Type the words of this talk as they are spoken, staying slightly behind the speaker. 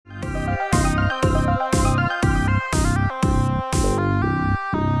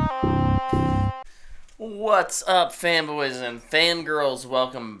What's up, fanboys and fangirls?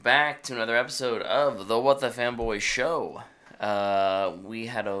 Welcome back to another episode of the What the Fanboy Show. We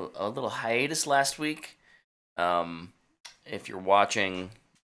had a little hiatus last week. If you're watching,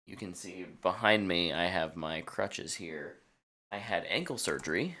 you can see behind me, I have my crutches here. I had ankle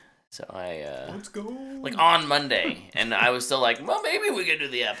surgery, so Let's go. like on Monday, and I was still like, well, maybe we could do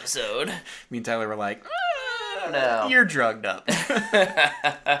the episode. Me and Tyler were like, I don't know. You're drugged up.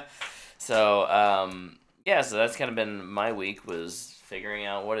 So, so that's kind of been my week, was figuring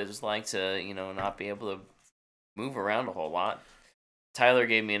out what it was like to, not be able to move around a whole lot. Tyler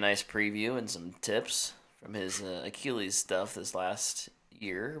gave me a nice preview and some tips from his Achilles stuff this last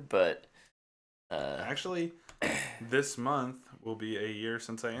year, but... Actually, this month will be a year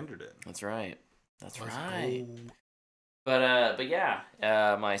since I injured it. That's right. Let's right. Go. But yeah,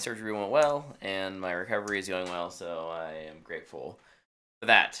 my surgery went well, and my recovery is going well, so I am grateful for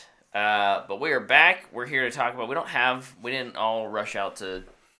that. But we are back. We're here to talk about... We didn't all rush out to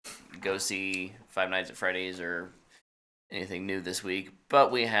go see Five Nights at Freddy's or anything new this week,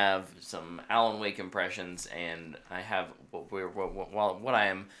 but we have some Alan Wake impressions, and I have what I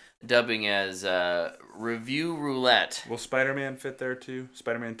am dubbing as Review Roulette. Will Spider-Man fit there too?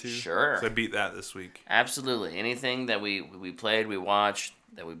 Spider-Man 2? Sure. So I beat that this week. Absolutely. Anything that we played, we watched,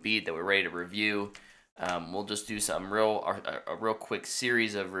 that we beat, that we're ready to review. We'll just do a real quick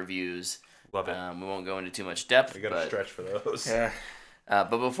series of reviews. Love it. We won't go into too much depth. We got to stretch for those. Yeah.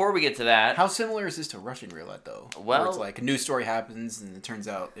 But before we get to that... How similar is this to Russian roulette, though? Well... Where it's like a news story happens, and it turns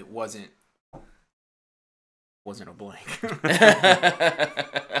out it wasn't a blank.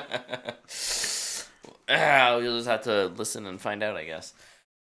 You'll just have to listen and find out, I guess.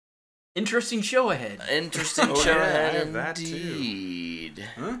 Interesting show ahead. Interesting show ahead, I have that indeed. Too.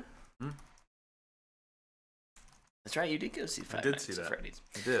 Huh? That's right, you did go see Five Nights at Freddy's.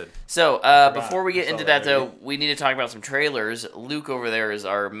 I did. So, before we get into that, though, we need to talk about some trailers. Luke over there is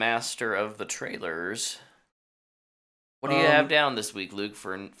our master of the trailers. What do you have down this week, Luke,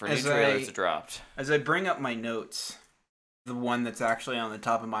 for new trailers that dropped? As I bring up my notes, the one that's actually on the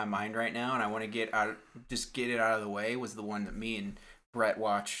top of my mind right now, and I want to get it out of the way, was the one that me and Brett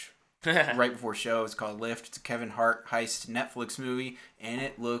watched right before show. It's called Lift. It's a Kevin Hart heist Netflix movie, and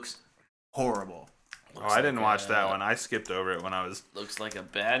it looks horrible. I didn't watch that one. I skipped over it when I was... Looks like a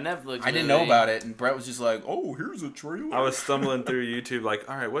bad Netflix movie. I didn't know about it, and Brett was just like, oh, here's a trailer. I was stumbling through YouTube like,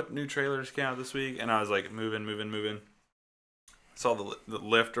 all right, what new trailers came out this week? And I was like, moving. Saw the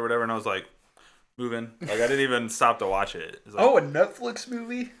Lift or whatever, and I was like, moving. Like, I didn't even stop to watch it. Like, a Netflix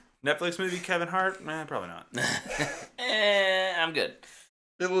movie? Netflix movie, Kevin Hart? Probably not. I'm good.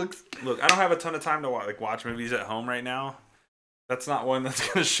 Look, I don't have a ton of time to watch movies at home right now. That's not one that's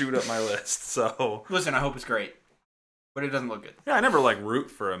going to shoot up my list, so... Listen, I hope it's great. But it doesn't look good. Yeah, I never, root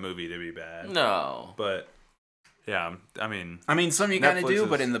for a movie to be bad. No. But, yeah, I mean... some you kind of do,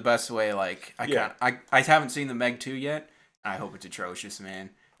 but in the best way, I haven't seen the Meg 2 yet. I hope it's atrocious,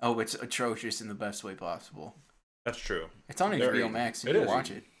 man. I hope it's atrocious in the best way possible. That's true. It's on HBO Max. You can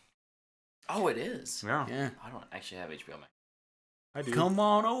watch it. Oh, it is? Yeah. I don't actually have HBO Max. I do. Come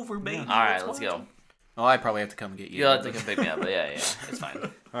on over, baby. Yeah. All right, let's go. Oh, I probably have to come get you. You'll have to come pick me up, but yeah, it's fine.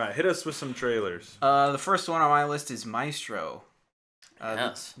 All right, hit us with some trailers. The first one on my list is Maestro.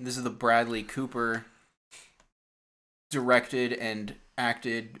 Yes. This is the Bradley Cooper directed and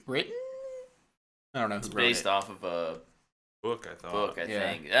written? I don't know who It's wrote based it. off of a book, I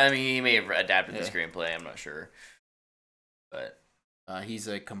think. I mean, he may have adapted the screenplay, I'm not sure. But he's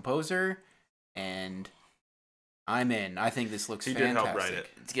a composer, and I'm in. I think this looks fantastic. He did help write it.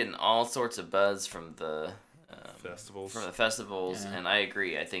 It's getting all sorts of buzz from the festivals, yeah. and I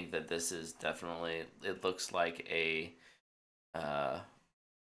agree. I think that this is definitely... It looks like a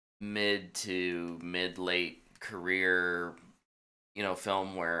mid to mid-late career,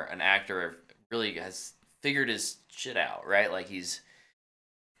 film where an actor really has figured his shit out, right? Like,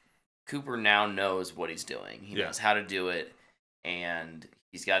 Cooper now knows what he's doing. He knows how to do it, and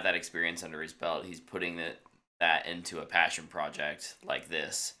he's got that experience under his belt. He's putting that into a passion project like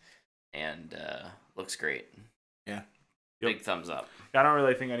this, and looks great. Yeah. Big thumbs up. I don't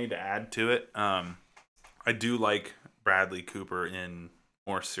really think I need to add to it. I do like Bradley Cooper in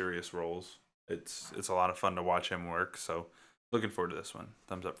more serious roles. It's a lot of fun to watch him work, so looking forward to this one.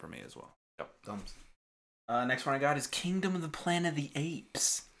 Thumbs up for me as well. Yep, thumbs. Next one I got is Kingdom of the Planet of the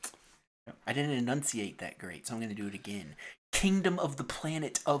Apes. Yep. I didn't enunciate that great, so I'm going to do it again. Kingdom of the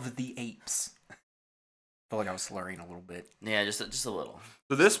Planet of the Apes. I felt like I was slurring a little bit. Yeah, just a little.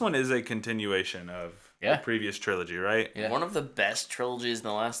 So this one is a continuation of the previous trilogy, right? Yeah. One of the best trilogies in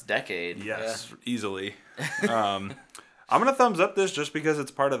the last decade. Yes, easily. I'm going to thumbs up this just because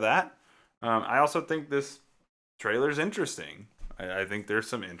it's part of that. I also think this trailer's interesting. I think there's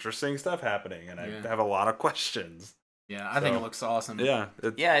some interesting stuff happening, and I have a lot of questions. Yeah, I think it looks awesome. Yeah.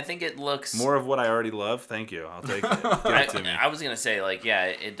 I think it looks... more of what I already love. Thank you. I'll take it. Give it to me. I was going to say, like, yeah,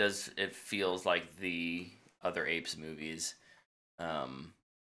 it does. It feels like the other Apes movies. I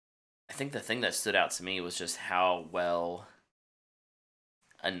think the thing that stood out to me was just how well...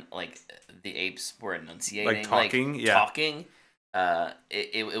 and like the apes were enunciating, talking.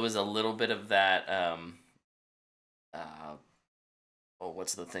 It was a little bit of that.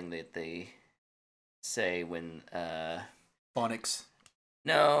 What's the thing that they say when phonics?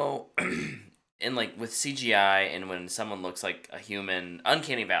 No, and like with CGI and when someone looks like a human,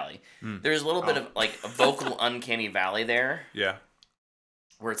 uncanny valley. There's a little bit of like a vocal uncanny valley there. Yeah,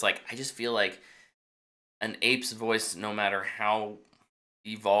 where it's like I just feel like an ape's voice, no matter how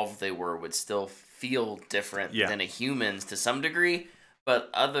evolved they were, would still feel different than a human's to some degree. But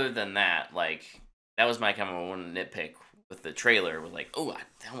other than that, like, that was my kind of one nitpick with the trailer. Was like, oh,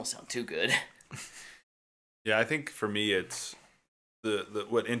 they almost sound too good. Yeah, I think for me, it's the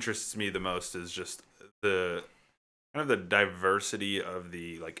what interests me the most is just the kind of the diversity of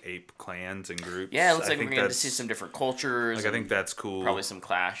the like ape clans and groups. Yeah, it looks like we're going to see some different cultures. Like, I think that's cool. Probably some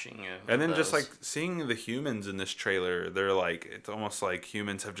clashing. And then just like seeing the humans in this trailer, they're like, it's almost like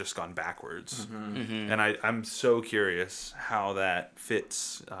humans have just gone backwards. And I'm so curious how that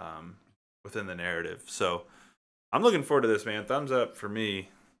fits within the narrative. So I'm looking forward to this, man. Thumbs up for me.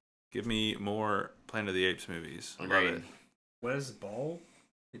 Give me more Planet of the Apes movies. I love it. Wes Ball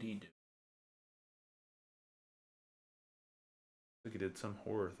did he do? I think he did some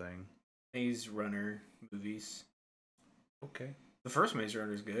horror thing. Maze Runner movies. Okay. The first Maze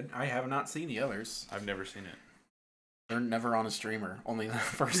Runner is good. I have not seen the others. I've never seen it. They're never on a streamer. Only the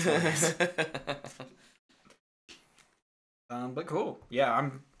first ones. But cool. Yeah,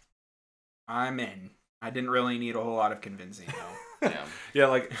 I'm in. I didn't really need a whole lot of convincing though. Yeah,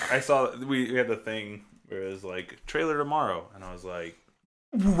 like I saw we had the thing where it was like trailer tomorrow, and I was like,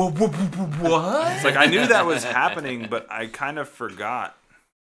 what? It's like I knew that was happening, but I kind of forgot.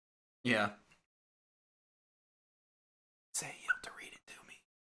 Yeah. Say you have to read it to me.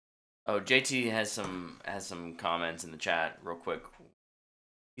 Oh, JT has some comments in the chat real quick.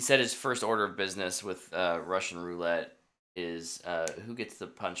 He said his first order of business with Russian roulette is who gets to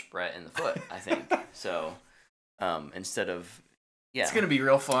punch Brett in the foot, I think. So instead of it's gonna be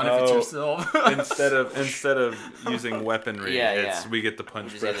real fun if it's yourself. instead of using weaponry, we get to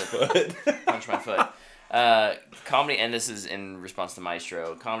punch Brett's foot. Punch my foot. Comedy, and this is in response to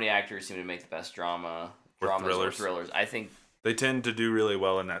Maestro. Comedy actors seem to make the best dramas or thrillers. I think they tend to do really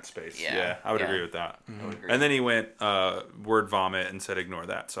well in that space. Yeah, I would agree with that. I would agree. And then he went word vomit and said, "Ignore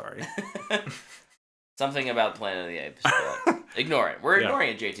that." Sorry. Something about Planet of the Apes. But ignore it. We're ignoring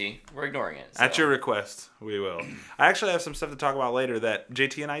it, JT. We're ignoring it. So. At your request, we will. I actually have some stuff to talk about later that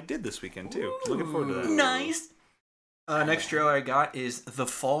JT and I did this weekend, too. Looking forward to that. Nice. Next trailer I got is The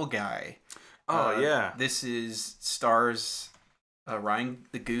Fall Guy. Oh, yeah. This stars Ryan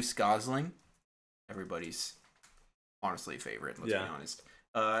the Goose Gosling. Everybody's honestly favorite, let's be honest.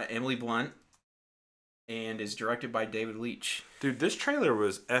 Emily Blunt. And is directed by David Leitch. Dude, this trailer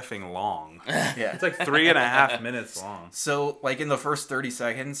was effing long. Yeah. It's like 3.5 minutes long. So, like, in the first 30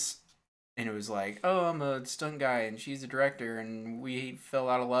 seconds, and it was like, oh, I'm a stunt guy, and she's a director, and we fell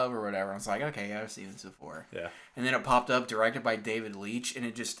out of love or whatever. I was like, okay, I've seen this before. Yeah. And then it popped up, directed by David Leitch, and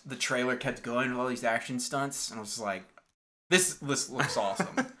the trailer kept going with all these action stunts, and I was like, this looks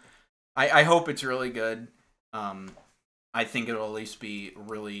awesome. I hope it's really good. I think it'll at least be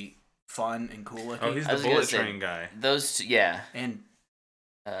really fun and cool looking. Oh, he's the Bullet Train guy. Those two, yeah. And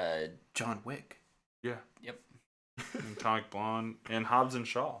John Wick. Yeah. Yep. And Atomic Blonde and Hobbs and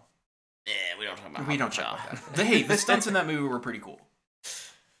Shaw. Yeah, we don't talk about Hobbs and Shaw. Hey, the stunts in that movie were pretty cool.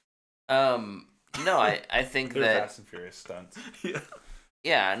 No, I think They're Fast and Furious stunts.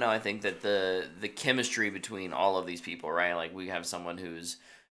 Yeah, no, I think that the chemistry between all of these people, right? Like, we have someone who's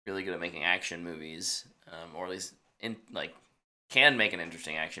really good at making action movies, or at least can make an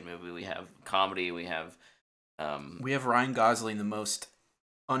interesting action movie. We have comedy. We have Ryan Gosling, the most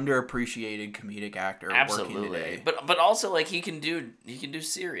underappreciated comedic actor working today. But also, like, he can do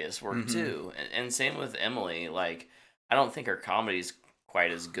serious work too. And same with Emily. Like, I don't think her comedy's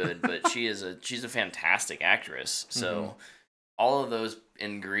quite as good, but she's a fantastic actress. So all of those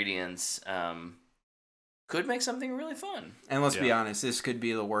ingredients could make something really fun. And let's be honest, this could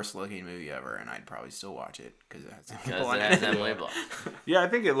be the worst looking movie ever, and I'd probably still watch it because it has Emily Blunt. Yeah, I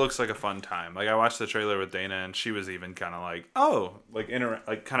think it looks like a fun time. Like, I watched the trailer with Dana, and she was even kind of like,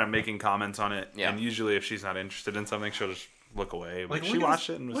 kind of making comments on it. Yeah. And usually, if she's not interested in something, she'll just look away. But Like, she watched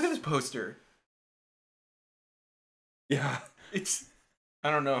it and was... Look at this poster. Yeah. It's...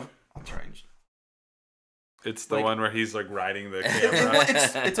 I don't know. I'll try and... It's the like, one where he's like riding the camera.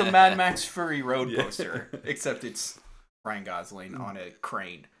 it's a Mad Max Fury Road poster, except it's Ryan Gosling on a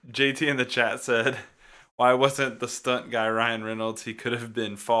crane. JT in the chat said, "Why wasn't the stunt guy Ryan Reynolds? He could have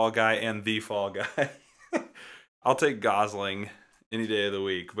been Fall Guy and the Fall Guy." I'll take Gosling any day of the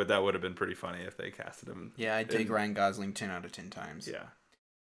week, but that would have been pretty funny if they casted him. Yeah, I'd take Ryan Gosling 10 out of 10 times. Yeah.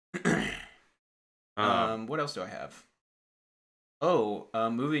 What else do I have? Oh,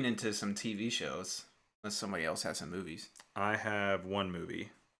 moving into some TV shows. Unless somebody else has some movies. I have one movie.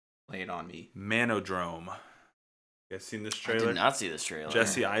 Lay it on me. Manodrome. You guys seen this trailer? I did not see this trailer.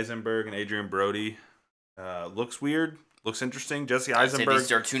 Jesse Eisenberg and Adrian Brody. Looks weird. Looks interesting. Jesse I'd say Eisenberg.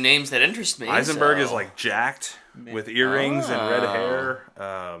 these are two names that interest me. Eisenberg so. is like jacked with earrings and red hair.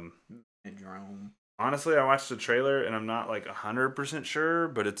 Manodrome. Honestly, I watched the trailer and I'm not like 100% sure,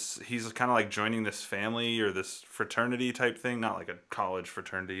 but he's kind of like joining this family or this fraternity type thing. Not like a college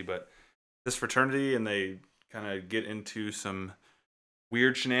fraternity, but this fraternity, and they kind of get into some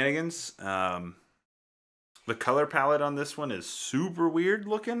weird shenanigans. The color palette on this one is super weird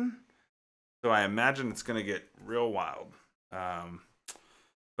looking, so I imagine it's going to get real wild.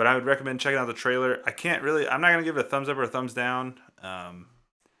 But I would recommend checking out the trailer. I'm not going to give it a thumbs up or a thumbs down,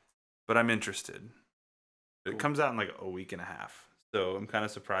 but I'm interested. It comes out in like a week and a half, so I'm kind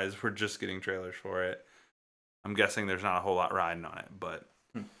of surprised we're just getting trailers for it. I'm guessing there's not a whole lot riding on it, but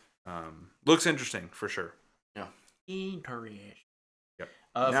looks interesting for sure. Yeah. Interesting. Yep.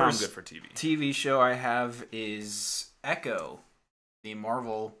 Now I'm good for TV. TV show I have is Echo, the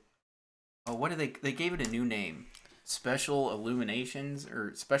Marvel. Oh, what did they gave it a new name? Special Illuminations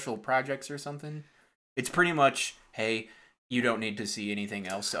or Special Projects or something. It's pretty much, hey, you don't need to see anything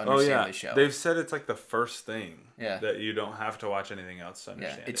else to understand the show. They've said it's like the first thing. Yeah. That you don't have to watch anything else to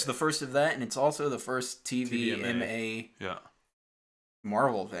understand. It's the first of that, and it's also the first TVMA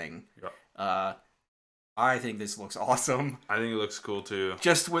Marvel thing. Yeah. I think this looks awesome. I think it looks cool too.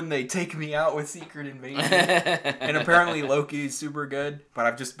 Just when they take me out with Secret Invasion. And apparently Loki is super good, but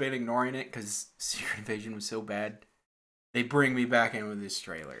I've just been ignoring it because Secret Invasion was so bad. They bring me back in with this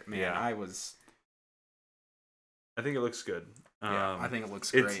trailer. Man, Yeah. I think it looks good. I think it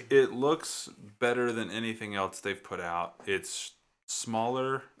looks great. It looks better than anything else they've put out. It's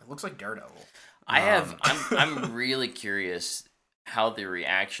smaller. It looks like Daredevil. I'm really curious how the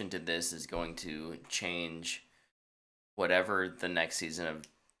reaction to this is going to change whatever the next season of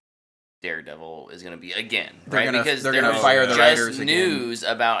Daredevil is going to be again, right? Because they're there going to was fire the writers just again. news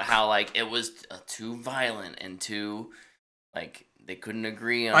about how like it was too violent and too like they couldn't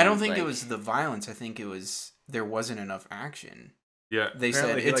agree on. I don't think like, it was the violence. I think it was there wasn't enough action. Yeah, They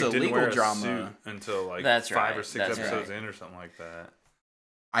said apparently it's he, a didn't legal wear a drama. suit until like That's 5 right, or 6 that's episodes right. in or something like that.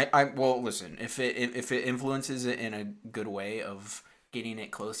 Well, listen, if it influences it in a good way of getting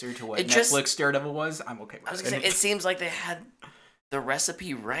it closer to what It just- Netflix Daredevil was, I'm okay with I was it. gonna say, it seems like they had the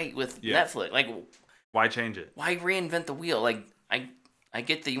recipe right with Netflix. Like, Why change it? why reinvent the wheel? Like, I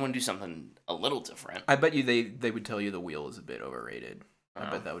get that you want to do something a little different. I bet you they would tell you the wheel is a bit overrated. I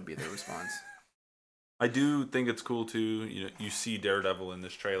bet that would be their response. I do think it's cool too. You see Daredevil in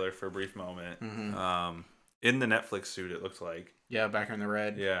this trailer for a brief moment. Mm-hmm. In the Netflix suit, it looks like. Yeah, back in the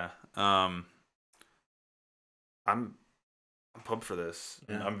red. Yeah. I'm pumped for this.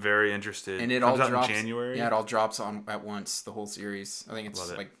 Yeah. I'm very interested. And it comes all out drops in January. Yeah, it all drops on at once. The whole series. I think it's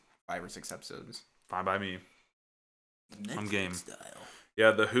Love it. like 5 or 6 episodes. Fine by me. I'm game. Style.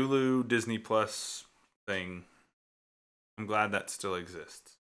 Yeah, the Hulu Disney Plus thing. I'm glad that still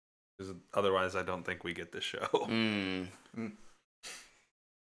exists. Because otherwise, I don't think we get this show.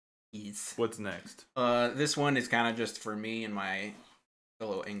 Yes. What's next? This one is kind of just for me and my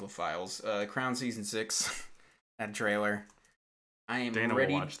fellow Anglophiles. Crown season 6. That trailer. I am Dana will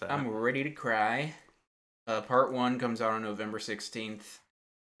ready. watch that. I'm ready to cry. Part 1 comes out on November 16th,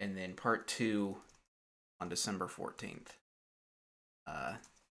 and then part 2 on December 14th.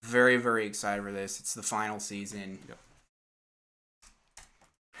 Very, very excited for this. It's the final season. Yep.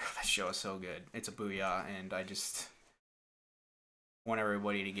 That show is so good. It's a booyah, and I just want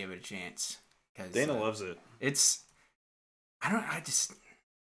everybody to give it a chance. Dana loves it. It's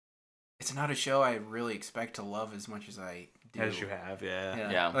not a show I really expect to love as much as I do. As you have,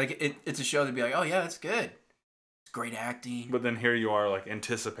 yeah. Yeah. Like, it's a show to be like, oh, yeah, that's good. It's great acting. But then here you are, like,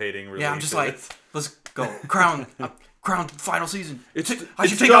 anticipating release. Yeah, I'm just like, let's go. Crown final season. I should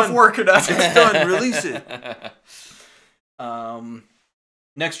it's take done. off work. It's done. Release it.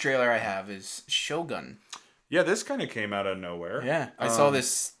 Next trailer I have is Shogun. Yeah, this kind of came out of nowhere. Yeah, I saw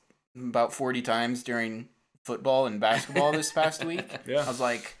this about 40 times during football and basketball this past week. Yeah. I was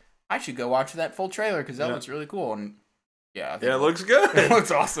like, I should go watch that full trailer because that Yeah. looks really cool. And yeah, I think Yeah, it looks good. It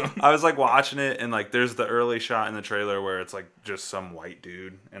looks awesome. I was like watching it, and like there's the early shot in the trailer where it's like just some white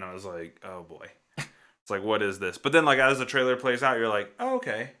dude, and I was like, oh boy, it's like, what is this? But then like as the trailer plays out, you're like, oh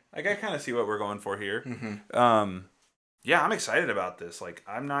okay, like I kind of see what we're going for here. Mm-hmm. Yeah, I'm excited about this. Like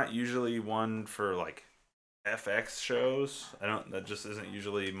I'm not usually one for like FX shows. That just isn't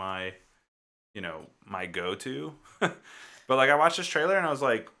usually my, my go-to. But like I watched this trailer and I was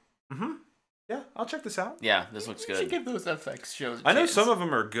like, yeah, I'll check this out. Yeah, this looks You good. should give those FX shows a I know chance. some of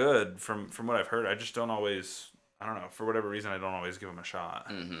them are good from what I've heard. I just don't always, I don't know, for whatever reason, I don't always give them a shot.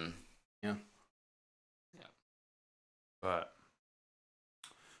 Mm-hmm. Yeah. But,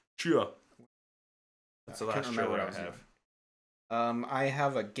 Chia. That's the I can't last remember trailer what I I have. I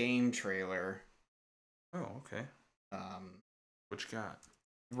have a game trailer. Oh, okay. What you got?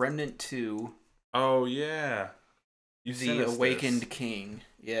 Remnant 2, Oh, yeah. You sent The us Awakened this. King.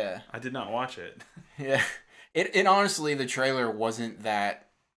 Yeah. I did not watch it. Yeah. It honestly, the trailer wasn't that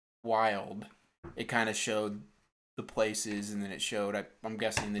wild. It kind of showed the places, and then it showed, I'm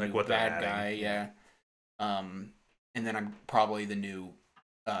guessing, the Like new what they're bad adding. guy. Yeah. And then I'm probably the new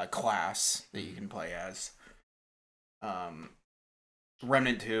class that you can play as.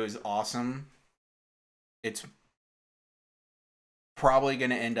 Remnant 2 is awesome. It's probably going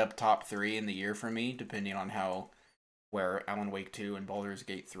to end up top 3 in the year for me, depending on where Alan Wake 2 and Baldur's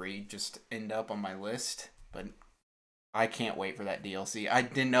Gate 3 just end up on my list. But I can't wait for that DLC. I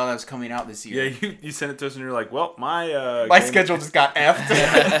didn't know that was coming out this year. Yeah, you sent it to us and you're like, well, my schedule just got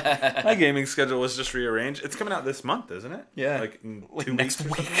effed. my gaming schedule was just rearranged. It's coming out this month, isn't it? Yeah. Like in Like 2 next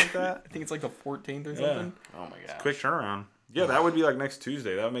weeks or something like that? I think it's like the 14th or Yeah. something. Oh my gosh. Quick turnaround. Yeah, that would be like next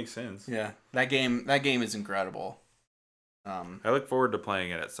Tuesday. That would make sense. Yeah, that game is incredible. I look forward to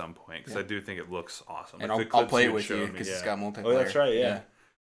playing it at some point because Yeah. I do think it looks awesome. And Like, the I'll clips play it had with you showed me, because it's yeah. got multiplayer. Oh, that's right. Yeah.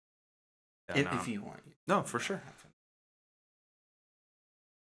 If you want. No, for sure.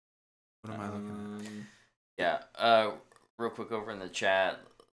 What am I looking at? Yeah. Real quick over in the chat,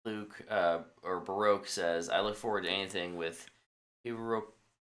 Luke or Baroque says, I look forward to anything with Hirokoi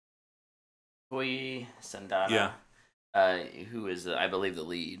Sandana. Who is, I believe, the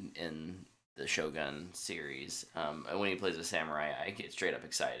lead in the Shogun series. And when he plays a samurai, I get straight up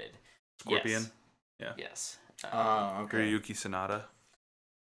excited. Scorpion. Yes. Yes. Okay. Hiroyuki Sanada.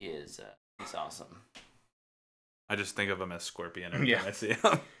 He is. He's awesome. I just think of him as Scorpion every Yeah. time I see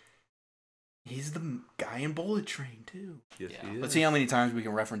him. He's the guy in Bullet Train too. Yes, Yeah. he is. Let's see how many times we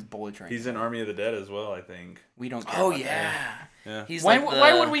can reference Bullet Train. He's in Army of the Dead as well, I think. We don't care Oh about yeah. Yeah. He's Why, like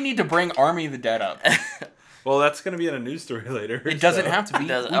why would we need to bring Army of the Dead up? Well, that's going to be in a news story later. It doesn't so- have to be. We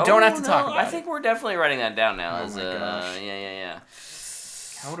Does- don't have to no, talk about I think we're definitely writing that down now. Oh as my gosh. yeah.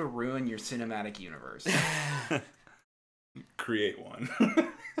 How to ruin your cinematic universe. Create one.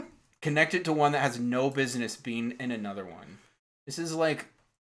 Connect it to one that has no business being in another one. This is like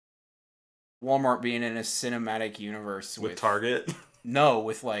Walmart being in a cinematic universe with Target. No,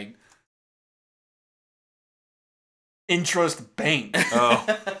 with like Intrust Bank. Oh.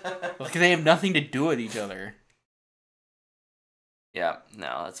 Like they have nothing to do with each other. Yeah,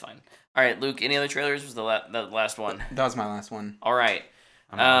 no, that's fine. All right, Luke. Any other trailers? Was the last one? That was my last one. All right.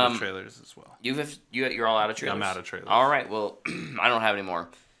 I'm out of trailers as well. You're all out of trailers. I'm out of trailers. All right. Well, I don't have any more.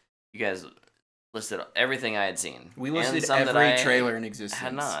 You guys listed everything I had seen. We and listed some that every I trailer in existence.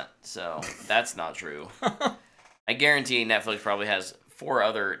 Had not. So that's not true. I guarantee Netflix probably has 4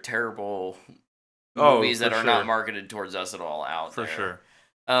 other terrible movies that are not marketed towards us at all out For there.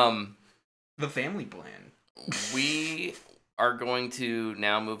 sure. The Family Plan. We are going to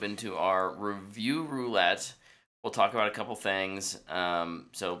now move into our review roulette. We'll talk about a couple things.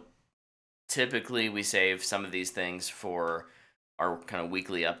 So typically we save some of these things for our kind of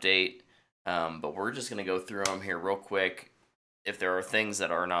weekly update. But we're just going to go through them here real quick. If there are things that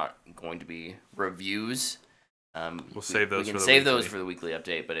are not going to be reviews, We'll save those. We can for the save weekly. those for the weekly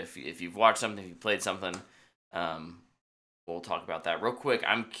update. But if you've watched something, if you played something, we'll talk about that real quick.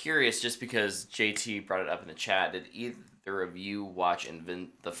 I'm curious, just because JT brought it up in the chat. Did either of you watch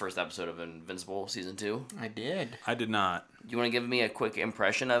the first episode of Invincible season 2? I did. I did not. Do you want to give me a quick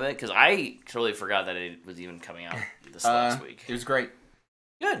impression of it? Because I totally forgot that it was even coming out this last week. It was great.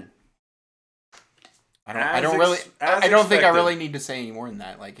 Good. I don't think I really need to say any more than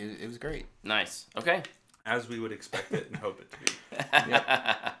that. Like it was great. Nice. Okay. As we would expect it and hope it to be.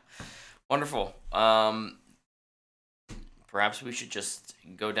 Wonderful. Perhaps we should just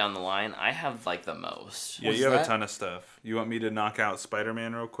go down the line. I have like the most. Yeah, you have a ton of stuff. You want me to knock out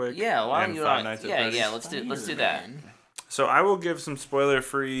Spider-Man real quick? Yeah, why don't and you? Five Nights at Freddy's? Let's do that. So I will give some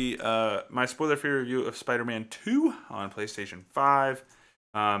spoiler-free, my spoiler-free review of Spider-Man 2 on PlayStation 5.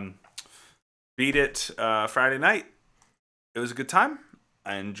 Beat it Friday night. It was a good time.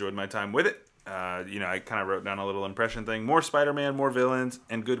 I enjoyed my time with it. I kind of wrote down a little impression thing. More Spider-Man, more villains,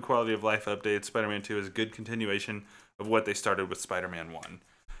 and good quality of life updates. Spider-Man 2 is a good continuation of what they started with Spider-Man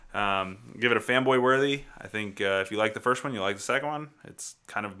 1. Give it a fanboy worthy. I think if you like the first one, you like the second one. It's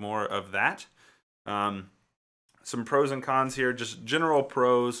kind of more of that. Some pros and cons here, just general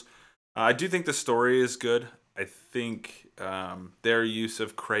pros. I do think the story is good. I think their use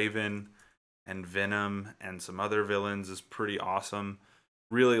of Kraven and Venom and some other villains is pretty awesome.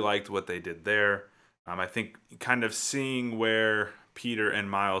 Really liked what they did there. I think kind of seeing where Peter and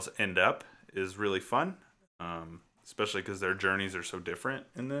Miles end up is really fun, especially because their journeys are so different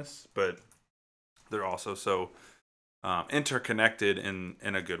in this, but they're also so interconnected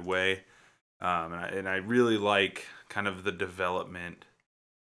in a good way. And I really like kind of the development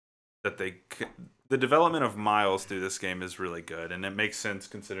the development of Miles through this game is really good, and it makes sense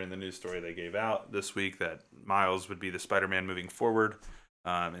considering the news story they gave out this week that Miles would be the Spider-Man moving forward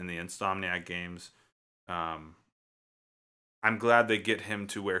in the Insomniac games. I'm glad they get him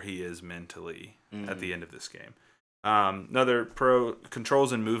to where he is mentally at the end of this game. Another pro,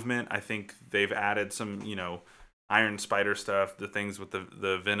 controls and movement. I think they've added some, Iron Spider stuff, the things with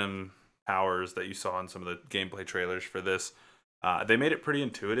the Venom powers that you saw in some of the gameplay trailers for this. They made it pretty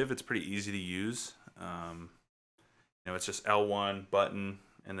intuitive. It's pretty easy to use. It's just L1 button,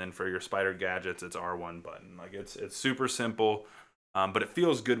 and then for your spider gadgets, it's R1 button. Like it's super simple, but it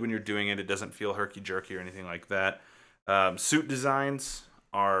feels good when you're doing it. It doesn't feel herky-jerky or anything like that. Suit designs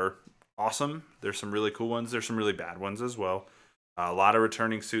are awesome. There's some really cool ones. There's some really bad ones as well. A lot of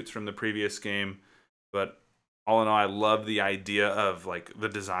returning suits from the previous game, but all in all, I love the idea of like the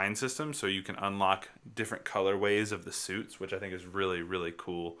design system, so you can unlock different colorways of the suits, which I think is really, really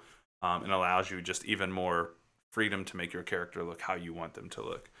cool, and allows you just even more freedom to make your character look how you want them to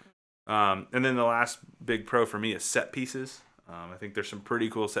look. And then the last big pro for me is set pieces. I think there's some pretty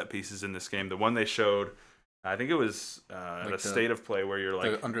cool set pieces in this game. The one they showed, I think it was like a state of play where you're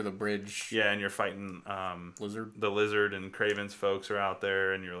like under the bridge. Yeah, and you're fighting the lizard, and Kraven's folks are out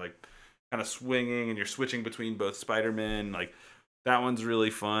there, and you're like kind of swinging, and you're switching between both Spider-Man. Like that one's really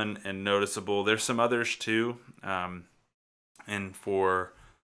fun and noticeable. There's some others too, and for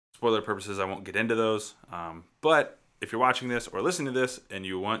spoiler purposes, I won't get into those. But if you're watching this or listening to this and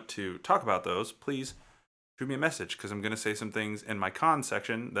you want to talk about those, please shoot me a message, because I'm going to say some things in my cons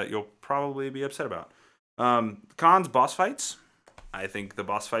section that you'll probably be upset about. Cons, boss fights. I think the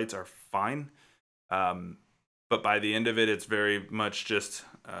boss fights are fine, but by the end of it, it's very much just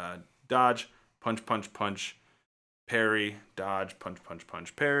dodge, punch, punch, punch, parry, dodge, punch, punch,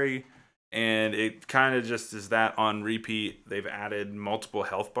 punch, parry, and it kind of just is that on repeat. They've added multiple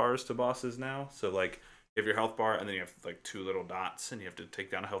health bars to bosses now, so like you have your health bar, and then you have like two little dots, and you have to take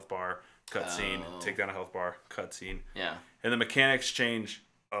down a health bar, cutscene, take down a health bar, cutscene. Yeah. And the mechanics change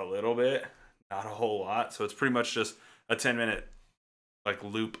a little bit, not a whole lot, so it's pretty much just a 10-minute like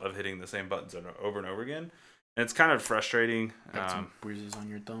loop of hitting the same buttons over and over again. And it's kind of frustrating. Got some bruises on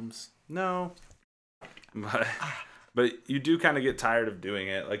your thumbs? No. But you do kind of get tired of doing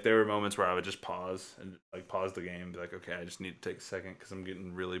it. Like there were moments where I would just pause and like pause the game and be like, okay, I just need to take a second because I'm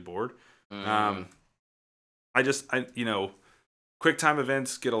getting really bored. Quick time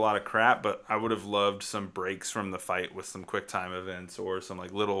events get a lot of crap, but I would have loved some breaks from the fight with some quick time events or some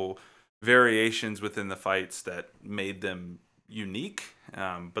like little variations within the fights that made them unique,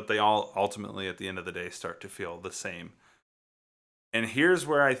 but they all ultimately at the end of the day start to feel the same. And here's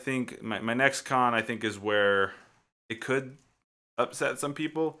where I think my next con, I think, is where it could upset some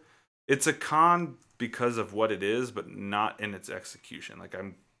people. It's a con because of what it is, but not in its execution. Like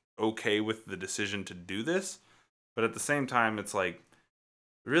I'm okay with the decision to do this, but at the same time it's like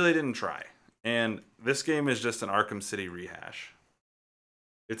really didn't try. And this game is just an Arkham City rehash.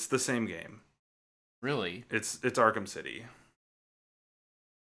 It's the same game. Really? It's Arkham City.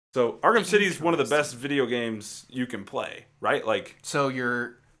 So Arkham City is one of the best video games you can play, right? Like, so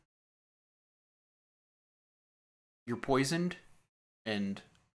you're poisoned, and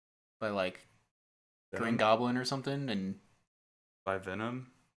by like Green Goblin or something, and by Venom.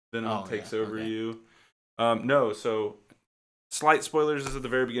 Venom takes over you. No, so slight spoilers. This is at the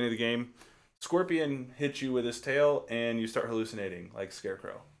very beginning of the game. Scorpion hits you with his tail, and you start hallucinating like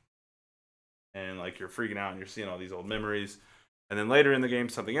Scarecrow, and like you're freaking out, and you're seeing all these old memories. And then later in the game,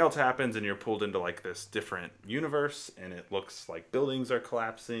 something else happens, and you're pulled into like this different universe, and it looks like buildings are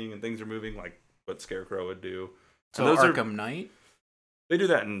collapsing and things are moving like what Scarecrow would do. So Arkham Knight? They do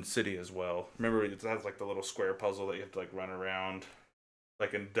that in City as well. Remember, it has like the little square puzzle that you have to like run around,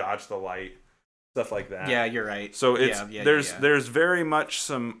 like and dodge the light, stuff like that. Yeah, you're right. So it's there's very much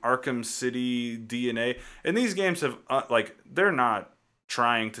some Arkham City DNA, and these games have like they're not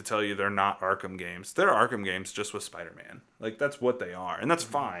trying to tell you they're not Arkham games. They're Arkham games just with Spider-Man. Like that's what they are, and that's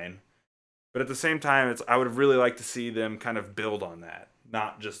fine. But at the same time, I would really like to see them kind of build on that,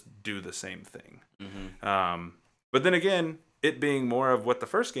 not just do the same thing. Mm-hmm. But then again, it being more of what the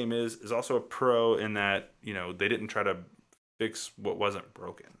first game is also a pro in that, you know, they didn't try to fix what wasn't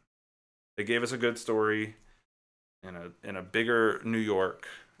broken. They gave us a good story in a bigger New York.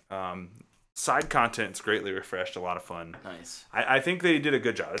 Side content's greatly refreshed, a lot of fun. Nice. I think they did a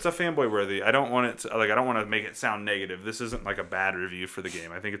good job. It's a fanboy worthy. I don't want to make it sound negative. This isn't like a bad review for the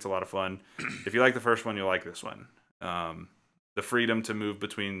game. I think it's a lot of fun. If you like the first one, you'll like this one. The freedom to move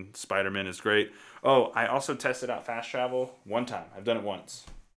between Spider-Man is great. Oh, I also tested out fast travel one time. I've done it once.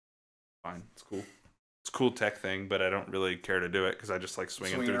 Fine, it's cool. It's a cool tech thing, but I don't really care to do it because I just like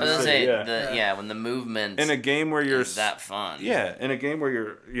swinging through the city. When the movement in a game where you're is that fun. Yeah, in a game where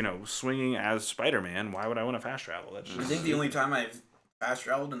you're, you know, swinging as Spider-Man, why would I want to fast travel? That's just I think the only time I've fast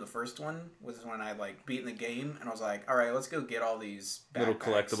traveled in the first one was when I like beat in the game and I was like, all right, let's go get all these little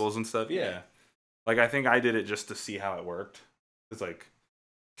collectibles and stuff. Yeah. Like I think I did it just to see how it worked. It's like,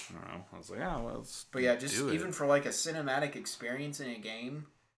 I don't know. I was like, oh, well, let's But yeah, just even for like a cinematic experience in a game,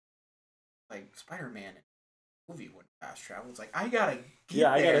 like Spider-Man movie wouldn't fast travel. It's like, I gotta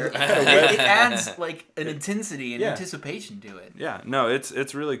get there. It adds like an intensity and anticipation to it. Yeah, no,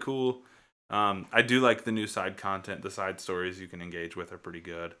 it's really cool. I do like the new side content. The side stories you can engage with are pretty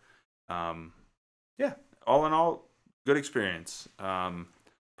good. Yeah, all in all, good experience.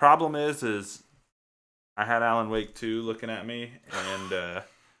 Problem is I had Alan Wake 2 looking at me, and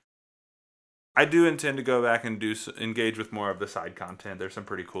I do intend to go back and engage with more of the side content. There's some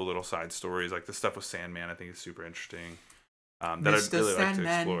pretty cool little side stories, like the stuff with Sandman. I think is super interesting. That I'd really like to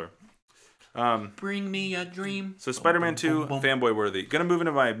explore. Bring me a dream. So Spider-Man 2, fanboy worthy. Gonna move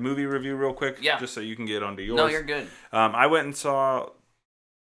into my movie review real quick, just so you can get onto yours. No, you're good. I went and saw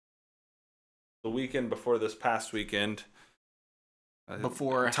the weekend before this past weekend.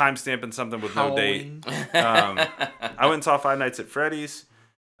 Before time-stamping something with Halloween. no date. I went and saw Five Nights at Freddy's.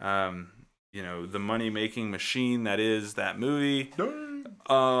 You know, the money-making machine that is that movie.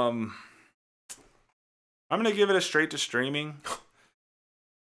 I'm gonna give it a straight to streaming.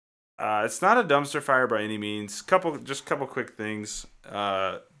 It's not a dumpster fire by any means. Couple quick things.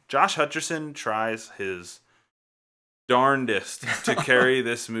 Josh Hutcherson tries his darndest to carry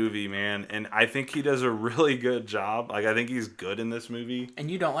this movie, man, and I think he does a really good job. Like I think he's good in this movie. And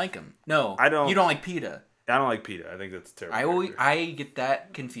you don't like him? No, I don't. You don't like PETA? I don't like PETA. I think that's terrible. I get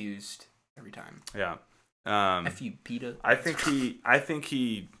that confused every time. Yeah. F you, PETA. I think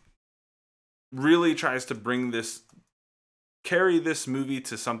he really tries to carry this movie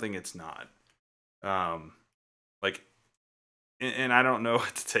to something it's not. Like, and I don't know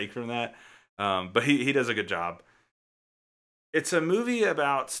what to take from that. But he does a good job. It's a movie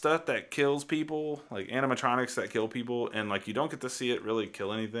about stuff that kills people, like animatronics that kill people, and like you don't get to see it really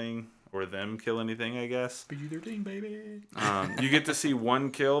kill anything or them kill anything, I guess. PG-13, baby. You get to see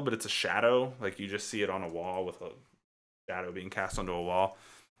one kill, but it's a shadow. Like you just see it on a wall with a shadow being cast onto a wall.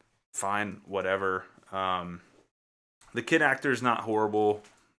 Fine, whatever. The kid actor's not horrible.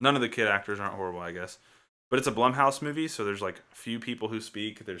 None of the kid actors aren't horrible, I guess. But it's a Blumhouse movie, so there's like few people who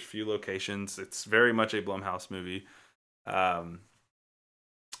speak. There's few locations. It's very much a Blumhouse movie. Say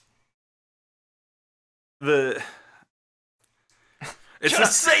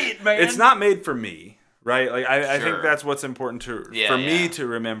it, man. It's not made for me, right? Like I think that's what's important for me to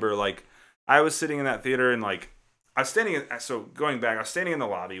remember. Like I was sitting in that theater and like I was standing in the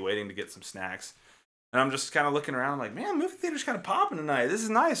lobby waiting to get some snacks, and I'm just kind of looking around like, man, movie theater's kind of popping tonight. This is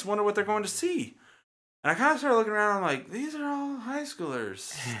nice. Wonder what they're going to see. And I kind of started looking around. I'm like, these are all high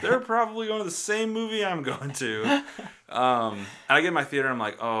schoolers. They're probably going to the same movie I'm going to. And I get in my theater. And I'm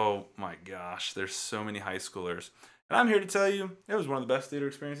like, oh my gosh, there's so many high schoolers. And I'm here to tell you, it was one of the best theater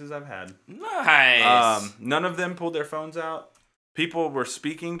experiences I've had. Nice. None of them pulled their phones out. People were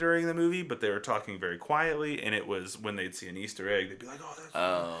speaking during the movie, but they were talking very quietly. And it was when they'd see an Easter egg, they'd be like,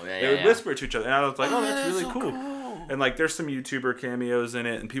 oh, that's They would whisper to each other. And I was like, oh, that's really cool. And like, there's some YouTuber cameos in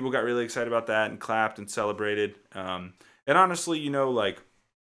it, and people got really excited about that and clapped and celebrated. And honestly, you know, like,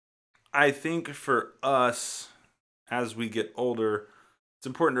 I think for us, as we get older, it's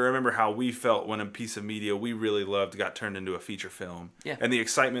important to remember how we felt when a piece of media we really loved got turned into a feature film. Yeah. And the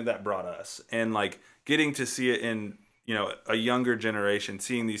excitement that brought us, and like getting to see it in, you know, a younger generation,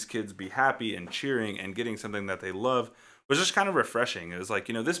 seeing these kids be happy and cheering and getting something that they love was just kind of refreshing. It was like,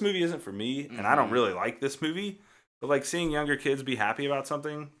 this movie isn't for me, and I don't really like this movie, but like seeing younger kids be happy about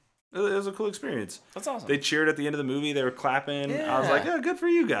something, it was a cool experience. That's awesome. They cheered at the end of the movie. They were clapping. Yeah. I was like, good for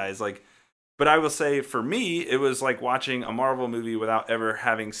you guys. Like, but I will say for me, it was like watching a Marvel movie without ever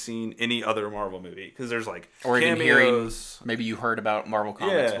having seen any other Marvel movie, because there's like or cameos. even hearing, maybe you heard about Marvel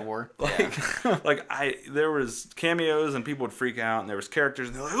comics before. Like there was cameos and people would freak out, and there was characters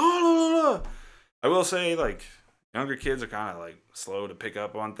and they're like, oh. I will say, like, younger kids are kind of like slow to pick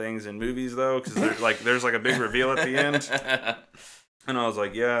up on things in movies though, because there's like a big reveal at the end, and I was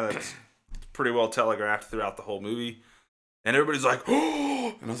like, yeah, that's pretty well telegraphed throughout the whole movie. And everybody's like,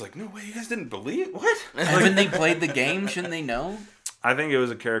 oh! And I was like, no way, you guys didn't believe it? What? Haven't they played the game? Shouldn't they know? I think it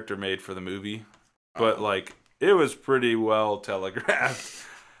was a character made for the movie. But, like, it was pretty well telegraphed.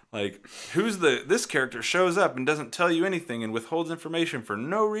 Like, this character shows up and doesn't tell you anything and withholds information for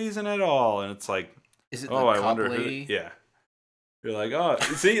no reason at all. And it's like, is it I wonder who. Yeah. You're like, oh,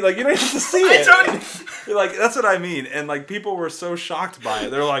 see, like, you don't have to see it. You're like, that's what I mean. And, like, people were so shocked by it.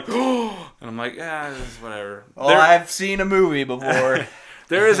 They're like, oh, and I'm like, it's whatever. I've seen a movie before.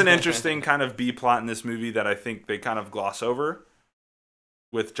 There is an interesting kind of B plot in this movie that I think they kind of gloss over.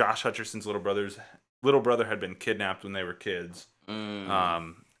 With Josh Hutcherson's little brother had been kidnapped when they were kids.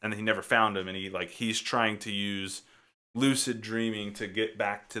 And he never found him. And he's trying to use lucid dreaming to get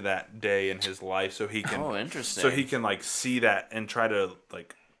back to that day in his life, so he can interesting. So he can like see that and try to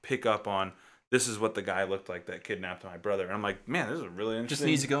like pick up on, this is what the guy looked like that kidnapped my brother. And I'm like, man, this is a really interesting. Just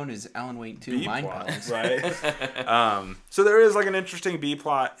needs to go in his Alan Wake 2 Mind Palace, right? So there is like an interesting B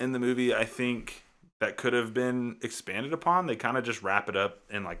plot in the movie, I think, that could have been expanded upon. They kind of just wrap it up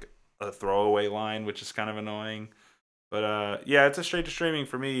in like a throwaway line, which is kind of annoying. But yeah, it's a straight to streaming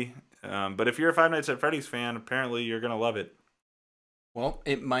for me. But if you're a Five Nights at Freddy's fan, apparently you're gonna love it. Well,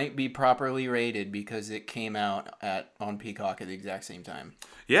 it might be properly rated because it came out on Peacock at the exact same time.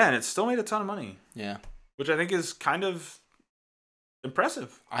 Yeah, and it still made a ton of money. Yeah, which I think is kind of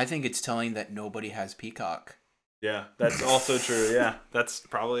impressive. I think it's telling that nobody has Peacock. Yeah, that's also true. Yeah, that's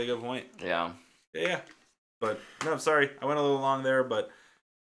probably a good point. Yeah. But no, sorry, I went a little long there, but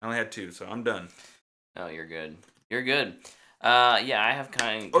I only had 2, so I'm done. No, you're good. You're good. Yeah, I have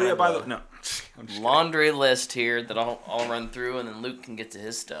kind of. Oh yeah, by the no. Laundry list here that I'll run through, and then Luke can get to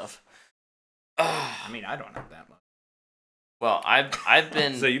his stuff. I mean, I don't have that much. Well, I've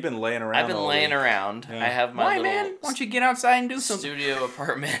been. So you've been laying around. I've been laying around. Yeah. I have my little man? Why don't you get outside and do something? Studio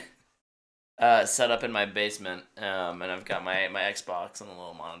apartment set up in my basement, and I've got my Xbox and a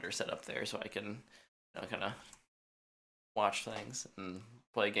little monitor set up there, so I can kind of watch things and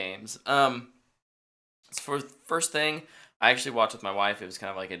play games. For first thing, I actually watched with my wife. It was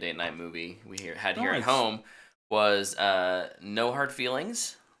kind of like a date night movie we had here at home. Was No Hard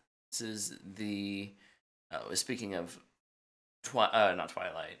Feelings. This is the speaking of not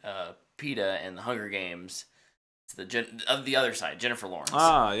Twilight, PETA and the Hunger Games. It's the other side, Jennifer Lawrence.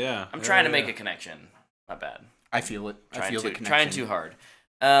 Ah, yeah. I'm trying to make a connection. Not bad. I feel it. I feel the connection. Trying too hard.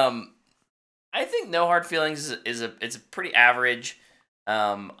 I think No Hard Feelings it's pretty average.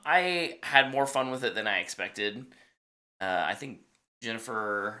 I had more fun with it than I expected. I think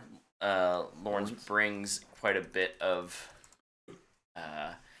Jennifer Lawrence brings quite a bit of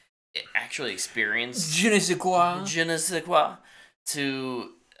actually experience. Je ne sais quoi. Je ne sais quoi to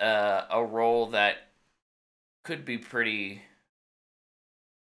a role that could be pretty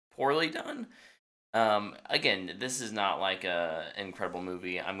poorly done. Again, this is not like a incredible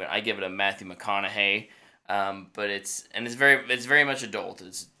movie. I give it a Matthew McConaughey. But it's very much adult.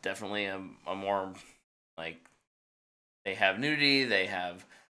 It's definitely a more like, they have nudity, they have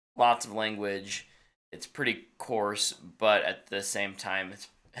lots of language. It's pretty coarse, but at the same time,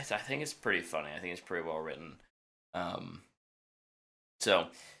 I think it's pretty funny. I think it's pretty well written. So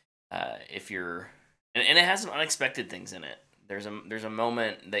if you're and it has some unexpected things in it. There's a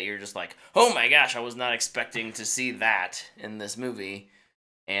moment that you're just like, oh my gosh, I was not expecting to see that in this movie.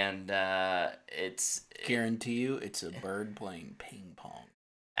 And guarantee you, it's a bird playing ping pong.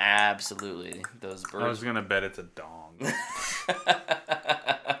 Absolutely, those birds. I was gonna bet it's a dong.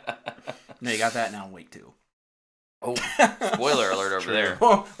 No, you got that now. Wait, 2. Oh, spoiler alert over there.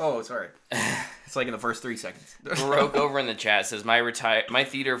 Oh, sorry. It's like in the first 3 seconds. Baroque over in the chat says my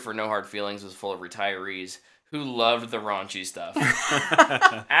theater for No Hard Feelings was full of retirees who loved the raunchy stuff.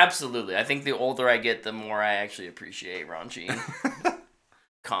 Absolutely, I think the older I get, the more I actually appreciate raunchy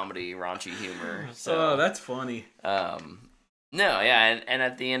comedy, raunchy humor. So, that's funny. No, yeah, and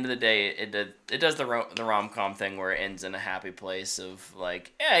at the end of the day, it does the rom-com thing where it ends in a happy place of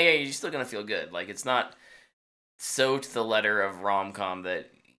like, yeah, you're still gonna feel good. Like, it's not so to the letter of rom-com that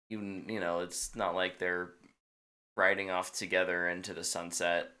you know it's not like they're riding off together into the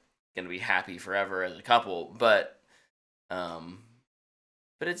sunset, gonna be happy forever as a couple. But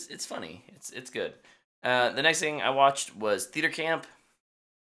it's funny. It's good. The next thing I watched was Theater Camp.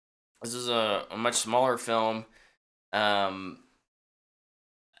 This is a much smaller film. I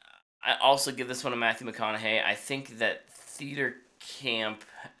also give this one to Matthew McConaughey. I think that Theater Camp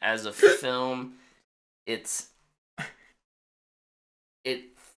as a film, it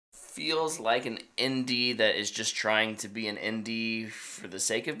feels like an indie that is just trying to be an indie for the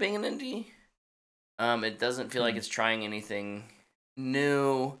sake of being an indie. It doesn't feel like it's trying anything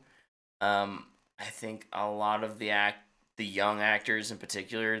new. I think a lot of the young actors in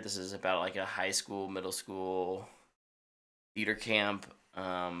particular, this is about like a high school, middle school theater camp.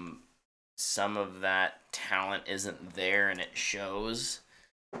 Some of that talent isn't there, and it shows.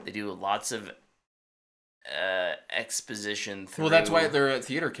 They do lots of exposition through. Well, that's why they're at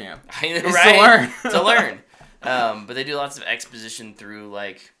theater camp. I know, right? To learn. But they do lots of exposition through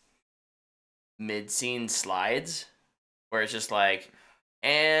like mid-scene slides, where it's just like,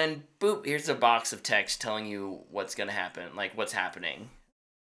 and boop, here's a box of text telling you what's gonna happen, like what's happening.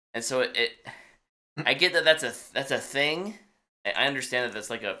 And so I get that that's a thing. I understand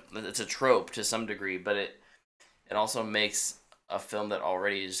that it's a trope to some degree, but it also makes a film that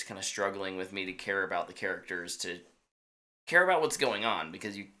already is kind of struggling with me to care about the characters, to care about what's going on,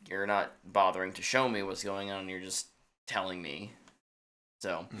 because you're not bothering to show me what's going on, you're just telling me.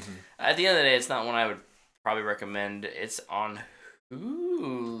 So at the end of the day, it's not one I would probably recommend. It's on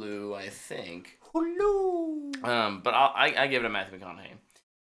Hulu, I think. Hulu. But I give it a Matthew McConaughey.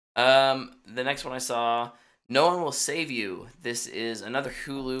 The next one I saw, No One Will Save You. This is another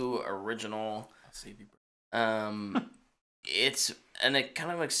Hulu original. I'll save you, bro. It's a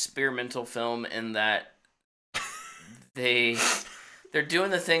kind of experimental film in that they're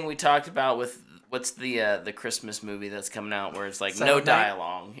doing the thing we talked about with what's the Christmas movie that's coming out where it's like no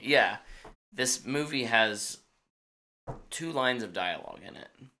dialogue. Yeah, this movie has 2 lines of dialogue in it.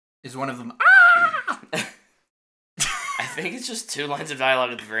 Is one of them? I think it's just 2 lines of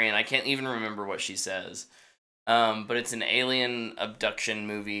dialogue at the very end. I can't even remember what she says. But it's an alien abduction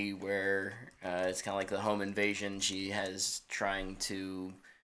movie where it's kind of like the home invasion. The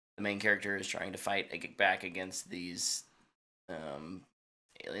main character is trying to fight back against these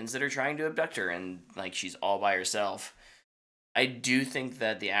aliens that are trying to abduct her, and like she's all by herself. I do think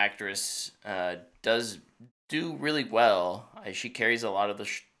that the actress does do really well. She carries a lot of the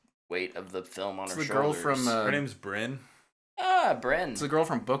weight of the film on her shoulders. Girl from her name's Bryn. Bryn. It's the girl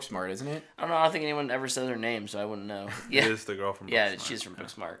from Booksmart, isn't it? I don't know. I don't think anyone ever says her name, so I wouldn't know. Yeah, it is the girl from Booksmart. Yeah, she's from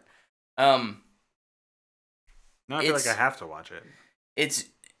Booksmart. No, I feel like I have to watch it.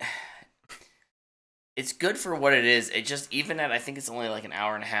 It's good for what it is. It just, even at, I think it's only like an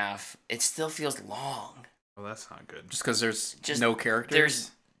hour and a half, it still feels long. Well, that's not good. Just because there's no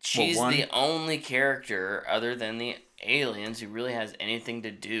characters? She's the only character other than the aliens who really has anything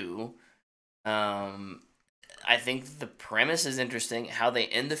to do. I think the premise is interesting. How they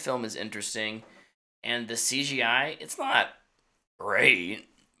end the film is interesting. And the CGI, it's not great,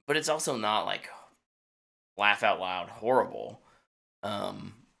 but it's also not like laugh out loud horrible.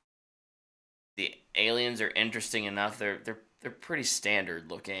 The aliens are interesting enough. They're pretty standard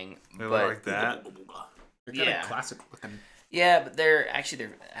looking. They look like that. They're kind of classic looking. Yeah, but they're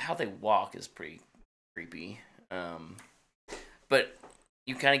how they walk is pretty creepy. But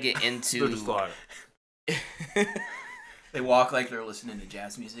you kind of get into. They're just like. They walk like they're listening to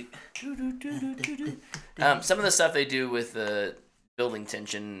jazz music. Some of the stuff they do with the building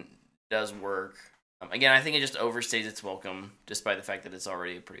tension does work. Again, I think it just overstays its welcome, despite the fact that it's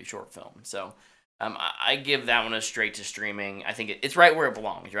already a pretty short film. So, I give that one a straight to streaming. I think it's right where it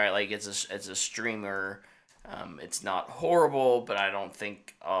belongs, right? Like it's a streamer. It's not horrible, but I don't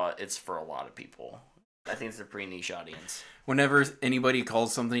think it's for a lot of people. I think it's a pretty niche audience. Whenever anybody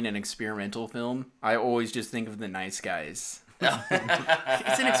calls something an experimental film, I always just think of The Nice Guys.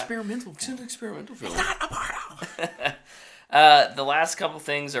 It's an experimental film. It's an experimental film. It's not a porno. The last couple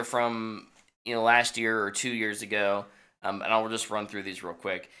things are from last year or 2 years ago, and I'll just run through these real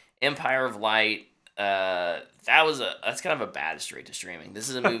quick. Empire of Light. That's kind of a bad straight to streaming. This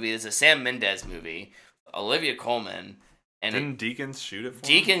is a movie. It's a Sam Mendes movie. Olivia Colman. And didn't Deakins shoot it for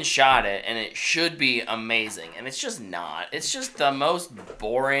him? Deakins shot it, and it should be amazing. And it's just not. It's just the most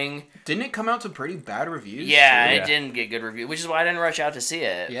boring. Didn't it come out to pretty bad reviews? Yeah, it didn't get good reviews, which is why I didn't rush out to see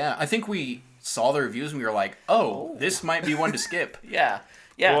it. Yeah, I think we saw the reviews and we were like, oh, this might be one to skip. Yeah.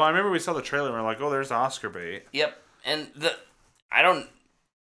 Well, I remember we saw the trailer and we were like, oh, there's Oscar bait. Yep. And the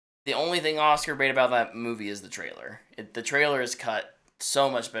only thing Oscar bait about that movie is the trailer. The trailer is cut so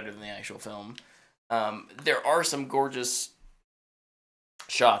much better than the actual film. There are some gorgeous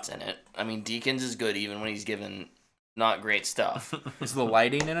shots in it. I mean, Deakins is good even when he's given not great stuff. Is the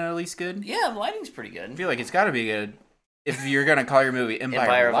lighting in it at least good? Yeah, the lighting's pretty good. I feel like it's got to be good. If you're going to call your movie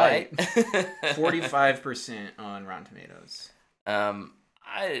Empire of Light. 45% on Rotten Tomatoes.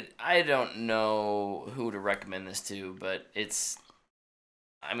 I don't know who to recommend this to, but it's...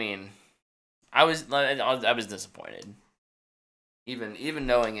 I mean, I was disappointed. Even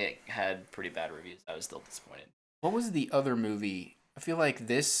knowing it had pretty bad reviews, I was still disappointed. What was the other movie? I feel like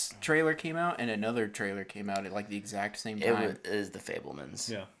this trailer came out and another trailer came out at like the exact same time. It is The Fabelmans.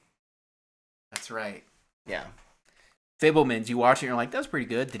 Yeah. That's right. Yeah. Fabelmans, you watch it and you're like, that's pretty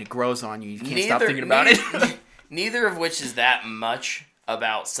good. Then it grows on you. You can't stop thinking about it. Neither of which is that much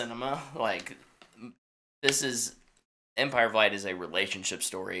about cinema. Like, this is... Empire of Light is a relationship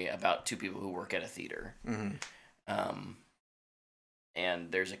story about two people who work at a theater. Mm-hmm.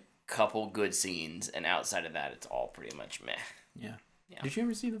 And there's a couple good scenes, and outside of that, it's all pretty much meh. Yeah. Did you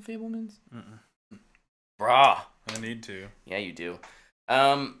ever see The Fabelmans? Brah. I need to. Yeah, you do.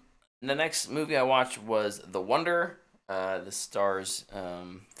 The next movie I watched was The Wonder. This stars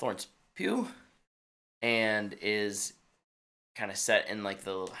Florence Pugh, and is kind of set in like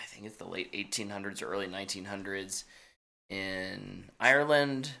I think it's the late 1800s or early 1900s in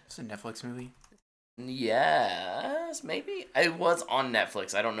Ireland. It's a Netflix movie. Yes, maybe. It was on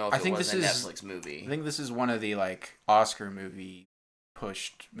Netflix. I don't know if it was a Netflix movie. I think this is one of the like Oscar movie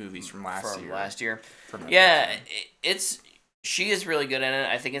pushed movies from last year. Yeah, she is really good in it.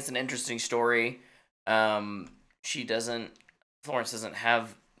 I think it's an interesting story. Florence doesn't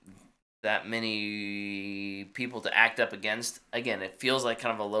have that many people to act up against. Again, it feels like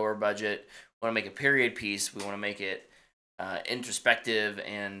kind of a lower budget. We want to make a period piece. We want to make it introspective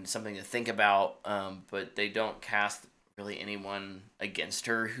and something to think about. But they don't cast really anyone against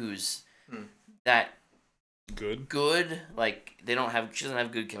her who's that good. Like she doesn't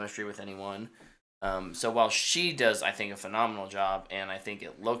have good chemistry with anyone. So while she does, I think, a phenomenal job, and I think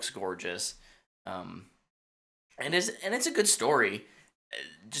it looks gorgeous, and it's a good story.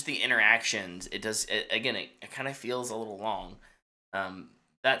 Just the interactions, it kind of feels a little long.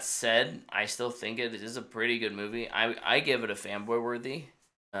 That said, I still think it is a pretty good movie. I give it a fanboy worthy.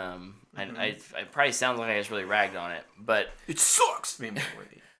 I probably sounds like I just really ragged on it, but it sucks. Fanboy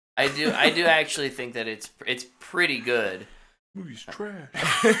worthy. I do actually think that it's pretty good. Movie's trash.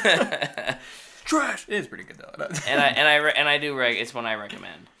 Trash. It is pretty good though. and I do it's one I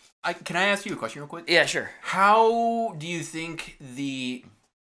recommend. Can I ask you a question real quick? Yeah, sure. How do you think the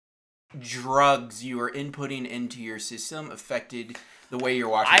drugs you are inputting into your system affected the way you're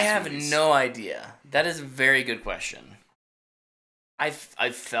watching I have no idea. That is a very good question. I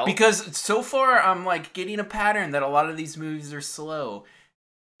felt... Because so far I'm like getting a pattern that a lot of these movies are slow.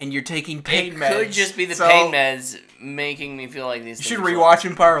 And you're taking pain meds. It could just be the pain meds making me feel like these things. You should rewatch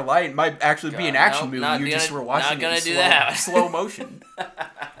Empire of Light. It might actually be an action movie. You're just rewatching it in slow motion.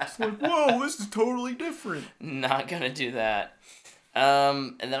 It's like, whoa, this is totally different. Not gonna do that.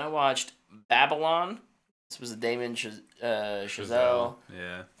 And then I watched Babylon. This was a Damien Chazelle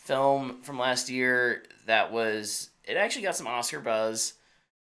film from last year. It actually got some Oscar buzz.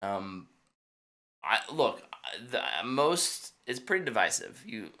 It's pretty divisive.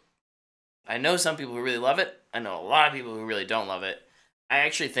 I know some people who really love it. I know a lot of people who really don't love it. I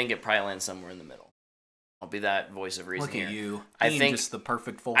actually think it probably lands somewhere in the middle. I'll be that voice of reason here. Look at you. I think just the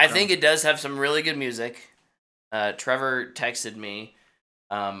perfect fulcrum. I think it does have some really good music. Trevor texted me,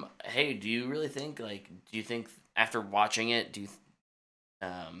 "Hey, do you really think do you think after watching it,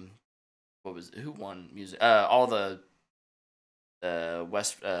 who won music? All the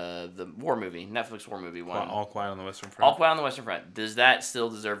war movie, Netflix war movie won. All Quiet on the Western Front. All Quiet on the Western Front. Does that still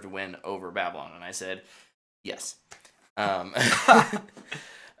deserve to win over Babylon? And I said, yes. That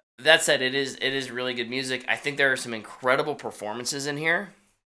said, it is really good music. I think there are some incredible performances in here.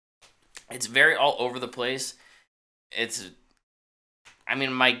 It's very all over the place.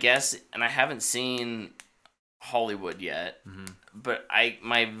 My guess, and I haven't seen Hollywood yet, but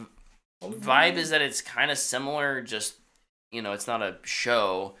my vibe is that it's kind of similar, just, it's not a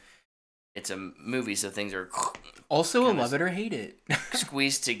show, it's a movie, so things are also a love it or hate it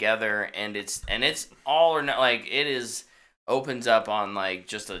squeezed together, and it's all or not, opens up on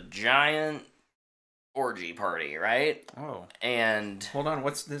just a giant orgy party, right? Oh. And hold on,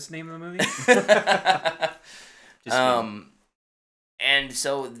 what's this name of the movie? And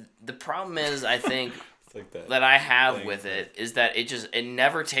so the problem is, I think that I have with it is that it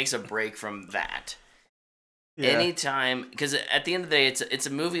never takes a break from that. Yeah. Anytime, because at the end of the day, it's a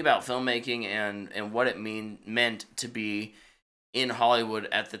movie about filmmaking and what it meant to be in Hollywood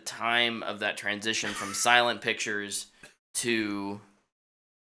at the time of that transition from silent pictures to,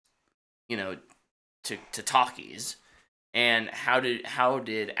 to talkies, and how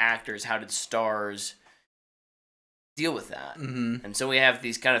did actors, how did stars deal with that? Mm-hmm. And so we have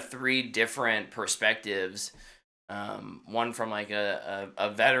these kind of three different perspectives. One from like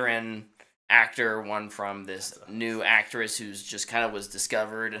a veteran actor, one from this new actress who's just kind of was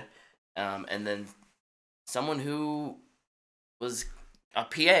discovered, and then someone who was a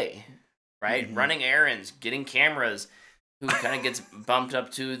PA, right? Mm-hmm. Running errands, getting cameras, who kind of gets bumped up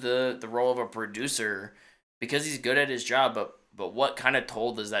to the role of a producer because he's good at his job, but what kind of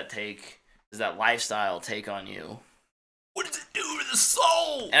toll does that lifestyle take on you? What does it do to the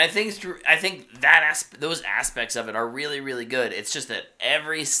soul? And I think that those aspects of it are really, really good. It's just that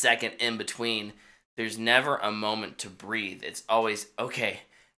every second in between, there's never a moment to breathe. It's always okay,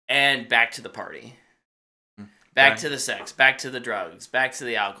 and back to the party, back to the sex, back to the drugs, back to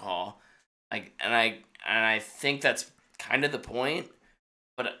the alcohol. And I think that's kind of the point.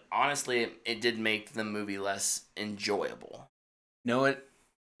 But honestly, it did make the movie less enjoyable. Know what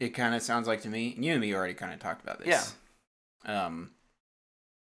it kind of sounds like to me? And you and me already kind of talked about this. Yeah.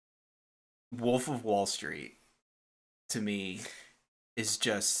 Wolf of Wall Street, to me, is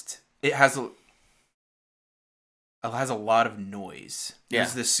just... It has a lot of noise. Yeah.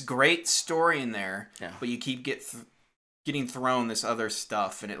 There's this great story in there, yeah. but you keep getting thrown this other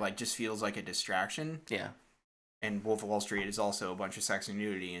stuff, and it like just feels like a distraction. Yeah. And Wolf of Wall Street is also a bunch of sex and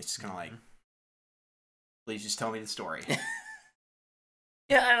nudity, and it's just kind of like, please just tell me the story.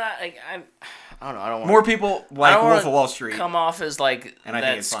 Yeah, and I don't know. I don't want more people like Wolf of Wall Street come off as like and I that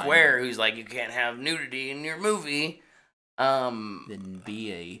think it's square fine. Who's like, you can't have nudity in your movie. Then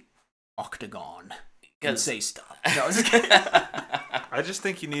be a octagon and say stuff. No, I just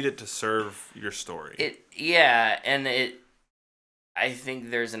think you need it to serve your story. I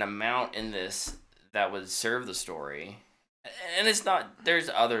think there's an amount in this that would serve the story, and it's not. There's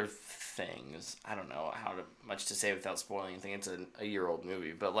other things. I don't know much to say without spoiling anything. It's a year-old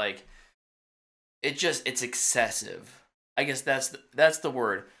movie, but like, it's excessive. I guess that's the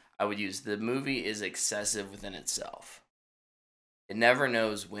word I would use. The movie is excessive within itself. It never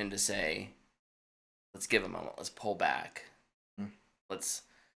knows when to say, let's give a moment, let's pull back. Let's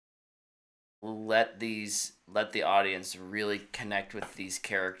let the audience really connect with these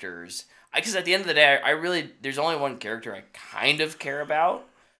characters. Because at the end of the day, there's only one character I kind of care about.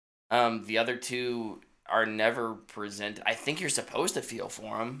 The other two are never presented. I think you're supposed to feel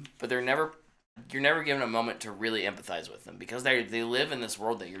for them, but you're never given a moment to really empathize with them because they live in this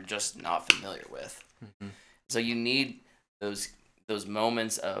world that you're just not familiar with. Mm-hmm. So you need those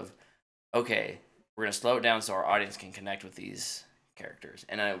moments of, okay, we're gonna slow it down so our audience can connect with these characters,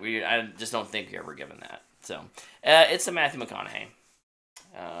 and I just don't think you're ever given that. So it's a Matthew McConaughey.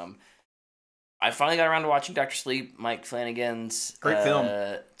 I finally got around to watching Dr. Sleep, Mike Flanagan's great film,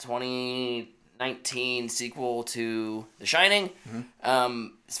 2019 sequel to The Shining. Mm-hmm.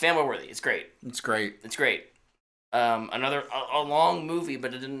 It's fanboy worthy. It's great. It's great. Another a long movie,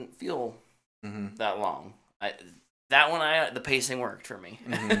 but it didn't feel that long. The pacing worked for me.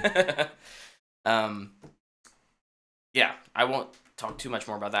 Mm-hmm. Yeah, I won't talk too much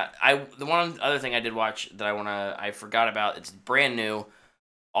more about that. The one other thing I did watch that I forgot about. It's brand new.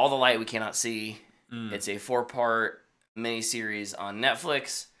 All the Light We Cannot See. It's a 4-part miniseries on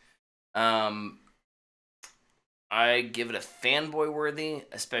Netflix. I give it a fanboy worthy,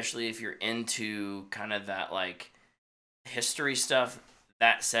 especially if you're into kind of that like history stuff.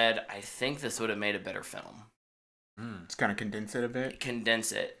 That said, I think this would have made a better film. It's kind of condense it a bit.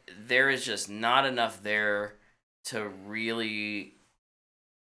 Condense it. There is just not enough there to really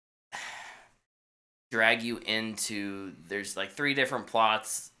drag you into. There's like 3 different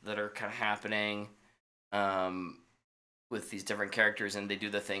plots that are kind of happening with these different characters, and they do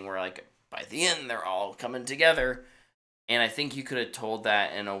the thing where like by the end they're all coming together, and I think you could have told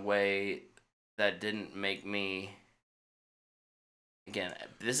that in a way that didn't make me. Again,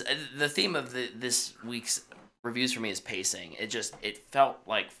 the theme of this week's reviews for me is pacing. It felt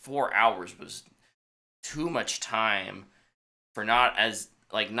like 4 hours was too much time for not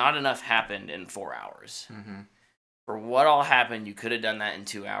enough happened in 4 hours. Mm-hmm. For what all happened, you could have done that in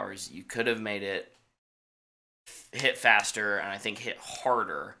 2 hours. You could have made it hit faster and I think hit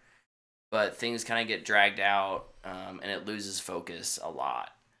harder, but things kind of get dragged out and it loses focus a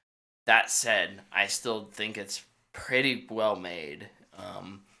lot. That said, I still think it's pretty well made.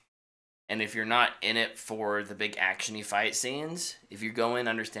 And if you're not in it for the big actiony fight scenes, if you go in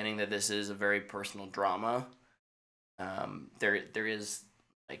understanding that this is a very personal drama, there is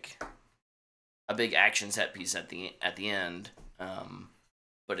like a big action set piece at the end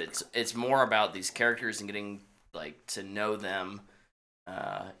But it's more about these characters and getting like to know them.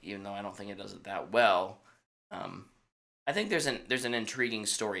 Even though I don't think it does it that well. I think there's an intriguing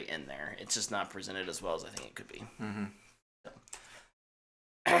story in there. It's just not presented as well as I think it could be. Mm-hmm. So.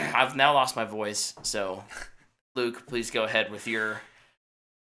 I've now lost my voice, so Luke, please go ahead with your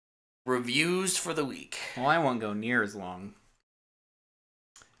reviews for the week. Well, I won't go near as long.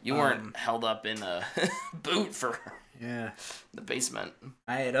 You weren't held up in a boot for the basement.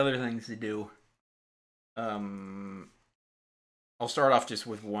 I had other things to do. I'll start off just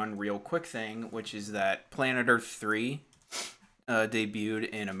with one real quick thing, which is that Planet Earth 3 debuted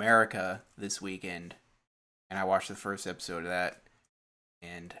in America this weekend. And I watched the first episode of that.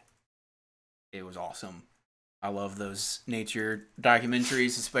 And it was awesome. I love those nature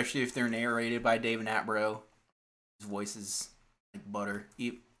documentaries, especially if they're narrated by David Attenborough. His voice is like butter.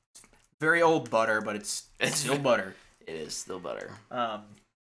 Very old butter, but it's still butter. It is still butter. Yeah,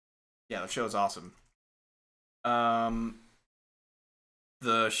 the show's awesome.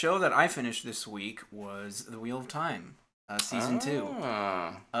 The show that I finished this week was The Wheel of Time, season 2.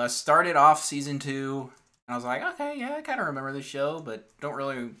 Started off season 2, and I was like, okay, yeah, I kind of remember the show, but don't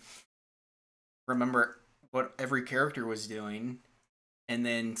really remember what every character was doing. And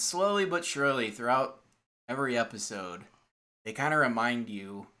then slowly but surely, throughout every episode, they kind of remind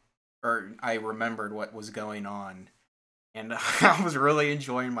you, or I remembered what was going on. And I was really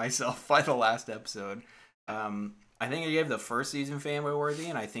enjoying myself by the last episode. I think I gave the first season fanboy worthy,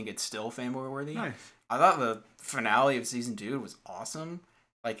 and I think it's still fanboy worthy. Nice. I thought the finale of season 2 was awesome.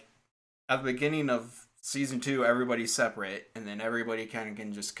 Like, at the beginning of season 2, everybody's separate, and then everybody kind of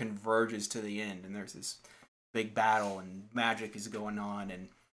can just converges to the end, and there's this big battle, and magic is going on, and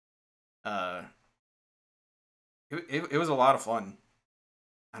it was a lot of fun.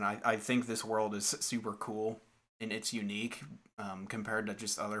 And I think this world is super cool, and it's unique compared to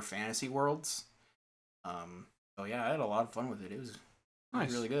just other fantasy worlds. So yeah, I had a lot of fun with it. It was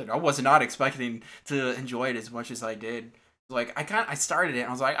really good. I was not expecting to enjoy it as much as I did. Like I started it and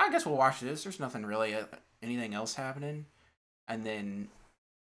I was like, I guess we'll watch this. There's nothing really anything else happening. And then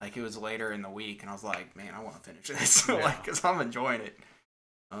like it was later in the week and I was like, man, I want to finish this. Like cuz I'm enjoying it.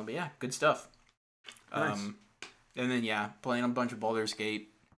 But yeah, good stuff. Nice. And then yeah, playing a bunch of Baldur's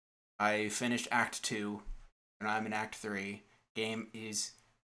Gate. I finished Act 2 and I'm in Act 3. Game is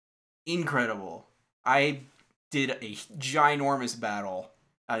incredible. I did a ginormous battle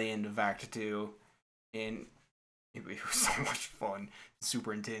at the end of Act 2, and it was so much fun.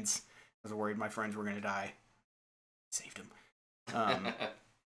 Super intense. I was worried my friends were going to die. Saved them.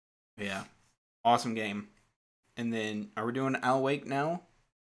 Yeah. Awesome game. And then, are we doing Alan Wake now?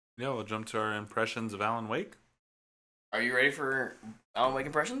 Yeah, we'll jump to our impressions of Alan Wake. Are you ready for Alan Wake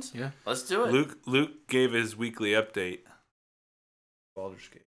impressions? Yeah. Let's do it. Luke gave his weekly update. Baldur's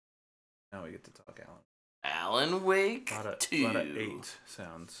Gate. Now we get to talk Alan. Alan Wake 2. A lot of 8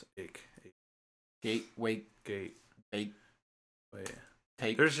 sounds. Eight. Gate, wake, Gate. bake, Wait.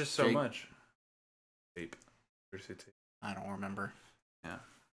 take. There's just so Jake. much. Tape. There's a tape. I don't remember. Yeah.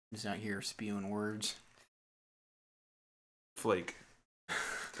 He's not here spewing words. Flake.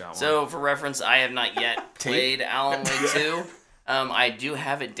 Got So, one. for reference, I have not yet played Alan Wake 2. I do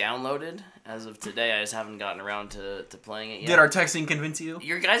have it downloaded as of today. I just haven't gotten around to playing it yet. Did our texting convince you?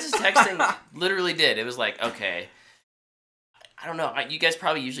 Your guys' texting literally did. It was like, okay. I don't know. You guys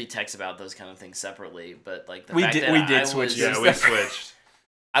probably usually text about those kind of things separately, but like the fact that we did I switch. Yeah, we switched.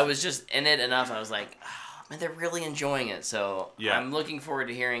 I was just in it enough. I was like, oh, man, they're really enjoying it. So Yeah. I'm looking forward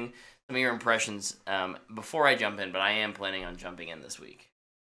to hearing some of your impressions before I jump in, but I am planning on jumping in this week.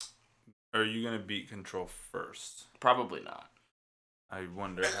 Are you going to beat Control first? Probably not. I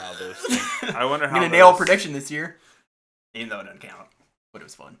wonder how those things... I wonder how I'm gonna nail a prediction this year. Even though it doesn't count. But it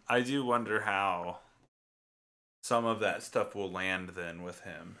was fun. I do wonder how some of that stuff will land then with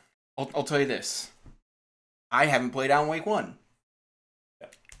him. I'll tell you this. I haven't played Alan Wake 1. Yeah.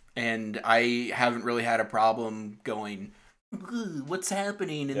 And I haven't really had a problem going, what's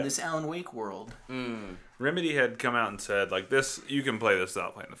happening in this Alan Wake world? Remedy had come out and said, like, this, you can play this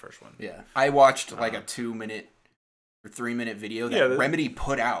without playing the first one. Yeah. I watched like a 2-minute or 3-minute video that Remedy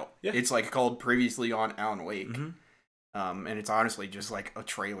put out. Yeah. It's like called Previously on Alan Wake. Mm-hmm. And it's honestly just like a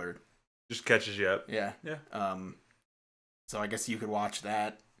trailer. Just catches you up. Yeah. Yeah. So I guess you could watch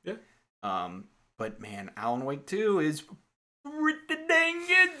that. Yeah. But man, Alan Wake 2 is pretty dang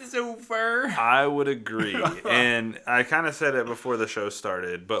good so far. I would agree. And I kind of said it before the show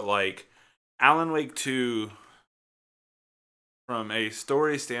started, but like Alan Wake 2 from a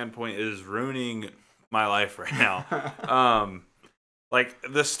story standpoint is ruining my life right now. like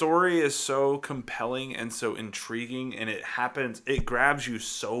the story is so compelling and so intriguing, and it grabs you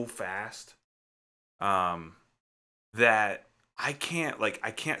so fast, that I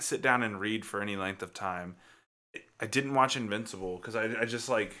can't sit down and read for any length of time. I didn't watch Invincible because I just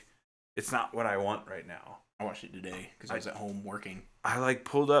like, it's not what I want right now. I watched it today because I was at home working. I like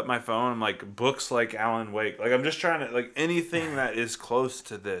pulled up my phone. I'm like, books like Alan Wake. Like, I'm just trying to, like, anything that is close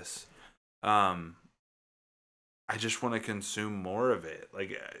to this. I just want to consume more of it.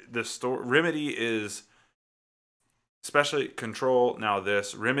 Like, the story, Remedy is, especially Control. Now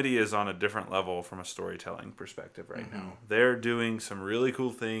this Remedy is on a different level from a storytelling perspective right now. They're doing some really cool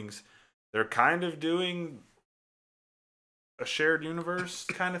things. They're kind of doing a shared universe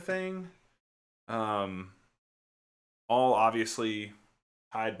kind of thing. All obviously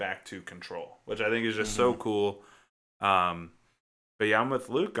tied back to Control, which I think is just so cool. But yeah, I'm with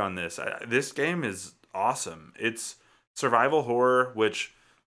Luke on this. This game is awesome. It's survival horror, which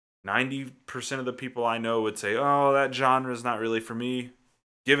 90% of the people I know would say, "Oh, that genre is not really for me."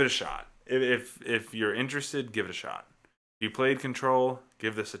 Give it a shot. If you're interested, give it a shot. If you played Control,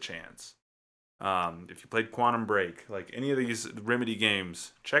 give this a chance. If you played Quantum Break, like any of these Remedy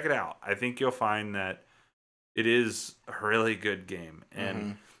games, check it out. I think you'll find that it is a really good game.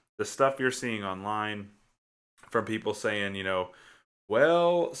 And the stuff you're seeing online from people saying,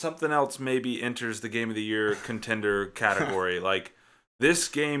 well, something else maybe enters the Game of the Year contender category. Like, this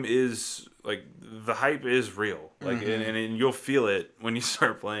game is, like, the hype is real. Like, and you'll feel it when you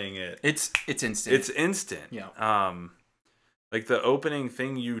start playing it. It's instant. It's instant. Yeah. Like, the opening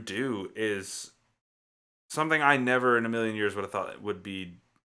thing you do is something I never in a million years would have thought would be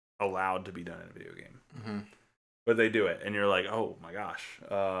allowed to be done in a video game. But they do it, and you're like, oh my gosh,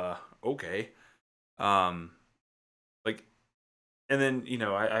 okay. Like, and then,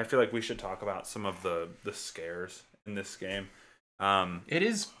 I feel like we should talk about some of the scares in this game.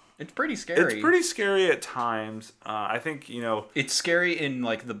 It's pretty scary. It's pretty scary at times. I think, it's scary in,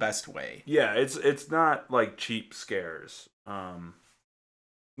 like, the best way. Yeah, it's not like cheap scares.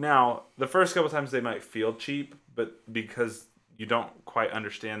 Now, the first couple times they might feel cheap, but because you don't quite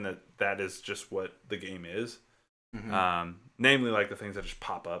understand that is just what the game is. Namely, like, the things that just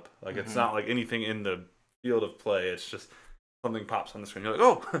pop up. Like, it's not like anything in the field of play. It's just something pops on the screen. You're like,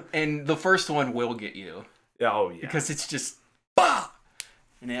 oh! And the first one will get you. Yeah, oh yeah. Because it's just, bah!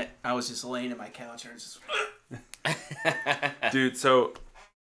 And I was just laying in my couch and I was just... Dude, so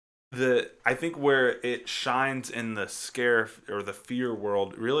I think where it shines in the scare or the fear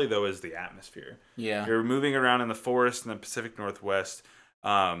world, really, though, is the atmosphere. Yeah. You're moving around in the forest in the Pacific Northwest.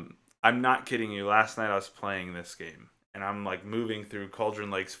 I'm not kidding you. Last night I was playing this game, and I'm, like, moving through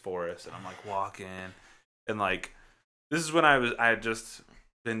Cauldron Lakes Forest, and I'm, like, walking, and, like, this is when I had just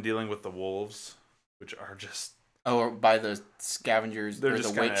been dealing with the wolves, which are just... Oh, or by the scavengers. They're or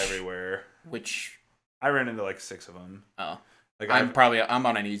just the kind of everywhere. Which... I ran into, like, 6 of them. Oh. Like, I'm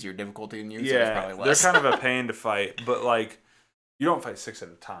on an easier difficulty than you, so it's probably less. They're kind of a pain to fight, but, like, you don't fight 6 at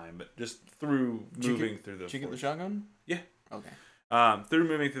a time, but just through moving through the forest. Did you get the shotgun? Yeah. Okay. Through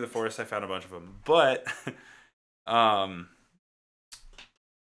moving through the forest, I found a bunch of them. But, what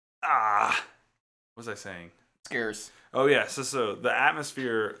was I saying? Scares. Oh, yeah. So the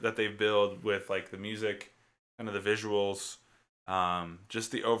atmosphere that they build with, like, the music, kind of the visuals,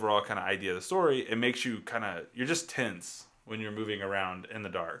 just the overall kind of idea of the story, it makes you you're just tense when you're moving around in the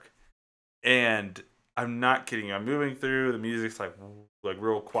dark. And I'm not kidding you. I'm moving through, the music's like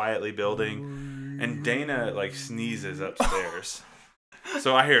real quietly building, and Dana, like, sneezes upstairs.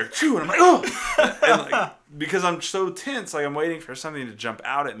 So I hear chew, and I'm like, oh! And, like, because I'm so tense, like, I'm waiting for something to jump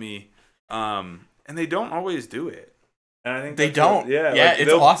out at me, and they don't always do it. And I think they don't. Yeah, like,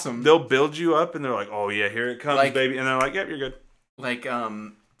 it's awesome. They'll build you up, and they're like, oh yeah, here it comes, like, baby, and they're like, yep, you're good. Like,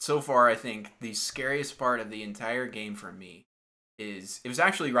 so far, I think the scariest part of the entire game for me is it was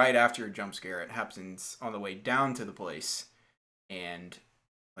actually right after a jump scare. It happens on the way down to the place, and,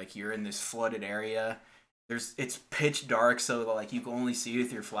 like, you're in this flooded area. It's pitch dark, so, like, you can only see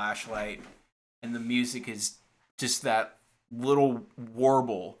with your flashlight, and the music is just that little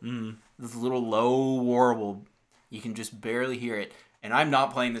warble, this little low warble. You can just barely hear it. And I'm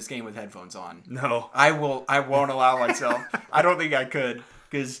not playing this game with headphones on. No. I won't allow myself. I don't think I could,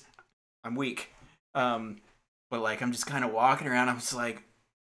 because I'm weak. But, like, I'm just kind of walking around. I'm just like,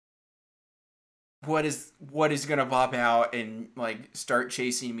 what is gonna pop out and, like, start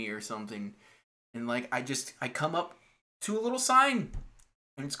chasing me or something? And, like, I come up to a little sign,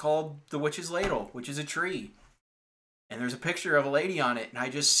 and it's called the Witch's Ladle, which is a tree. And there's a picture of a lady on it, and I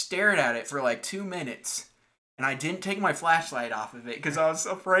just stared at it for, like, 2 minutes. And I didn't take my flashlight off of it because I was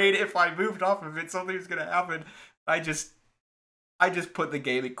afraid if I moved off of it, something was going to happen. I I just put the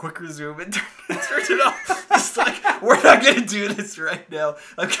game in quick resume and turned it off. It's like, we're not going to do this right now.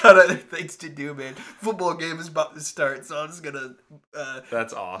 I've got other things to do, man. Football game is about to start, so I'm just going to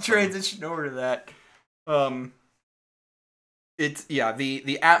That's awesome. transition over to that. It's, yeah,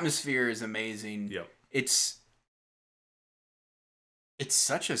 the atmosphere is amazing. Yep. It's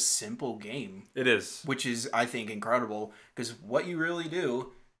such a simple game. It is. Which is, I think, incredible. Because what you really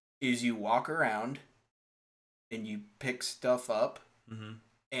do is you walk around and you pick stuff up,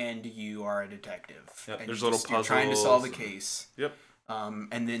 and you are a detective. Yep. And There's little puzzles. You're trying to solve a case. Yep. And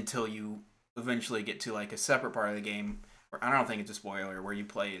then until you eventually get to like a separate part of the game, where I don't think it's a spoiler, where you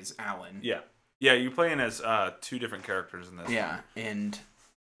play as Alan. Yeah. Yeah, you're playing as 2 different characters in this. Yeah, and...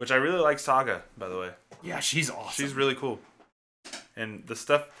 Which I really like Saga, by the way. Yeah, she's awesome. She's really cool. And the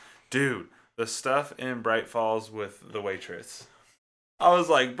stuff... Dude, the stuff in Bright Falls with the waitress... I was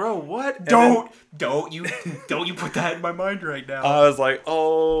like, bro, what? Don't you put that in my mind right now. I was like,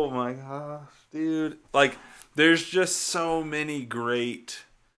 oh my gosh, dude. Like, there's just so many great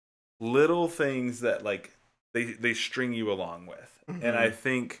little things that like they string you along with. And I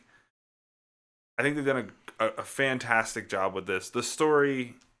think they've done a fantastic job with this. The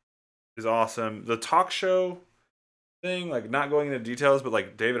story is awesome. The talk show thing, like not going into details, but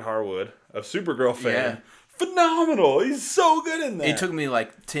like David Harwood, a Supergirl fan, phenomenal. He's so good in that. It took me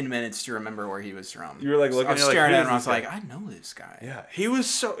like 10 minutes to remember where he was from. You were like looking I was staring at him and I was like, like, I know this guy. Yeah. He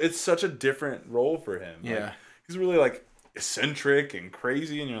was it's such a different role for him. Yeah. Like, he's really like eccentric and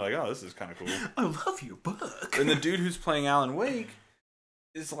crazy, and you're like, oh, this is kind of cool. I love your book. And the dude who's playing Alan Wake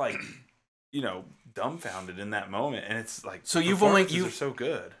is like, dumbfounded in that moment, and it's like, so you're so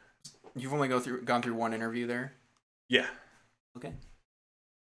good. You've only gone through one interview there? Yeah. Okay.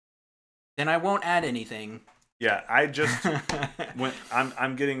 Then I won't add anything. Yeah, I just went.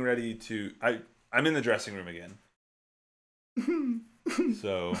 I'm getting ready to. I'm in the dressing room again.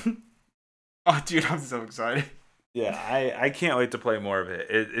 So. Oh, dude, I'm so excited. Yeah, I can't wait to play more of it.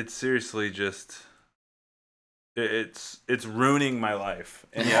 It's seriously just. It's ruining my life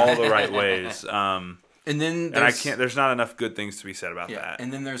in all the right ways. And I can't. There's not enough good things to be said about that.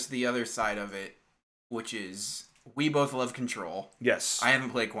 And then there's the other side of it, which is we both love Control. Yes. I haven't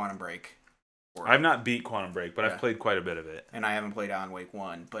played Quantum Break. I've not beat Quantum Break, but I've played quite a bit of it. And I haven't played Alan Wake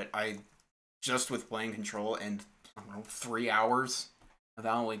 1, but I just with playing Control and 3 hours of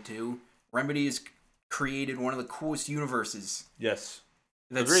Alan Wake 2, Remedy has created one of the coolest universes. Yes.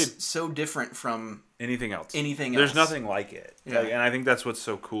 That's Agreed. So different from anything else. There's nothing like it. Yeah. And I think that's what's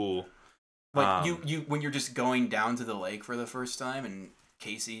so cool. Like you when you're just going down to the lake for the first time and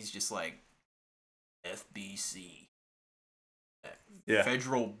Casey's just like FBC. Yeah.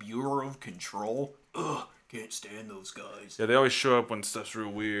 Federal Bureau of Control. Ugh, can't stand those guys. Yeah, they always show up when stuff's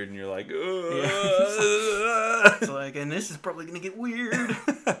real weird and you're like, ugh. Yeah. It's like, and this is probably gonna get weird.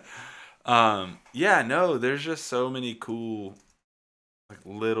 Yeah, no, there's just so many cool like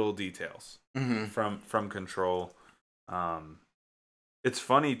little details from Control. It's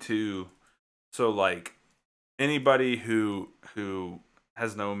funny too. So like anybody who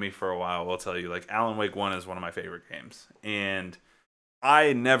has known me for a while will tell you like Alan Wake 1 is one of my favorite games. And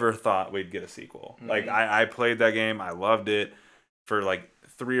I never thought we'd get a sequel. Like I played that game, I loved it. For like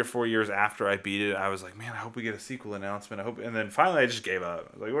 3 or 4 years after I beat it, I was like, man, I hope we get a sequel announcement. And then finally I just gave up.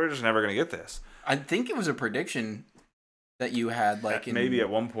 I was like, we're just never gonna get this. I think it was a prediction that you had like maybe at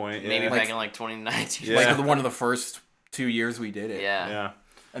one point. Maybe back in like 2019. Yeah. Like one of the first 2 years we did it. Yeah.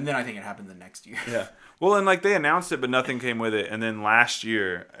 And then I think it happened the next year. Yeah. Well, and like they announced it, but nothing came with it. And then last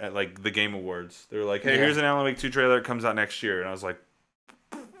year at like the Game Awards, they were like, hey, here's an Alan Wake 2 trailer. It comes out next year. And I was like,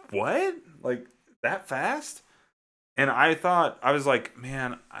 what? Like that fast? And I was like,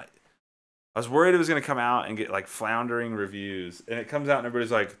 man, I was worried it was going to come out and get like floundering reviews. And it comes out and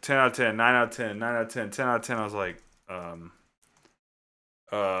everybody's like 10 out of 10, 9 out of 10, 9 out of 10, 10 out of 10. I was like,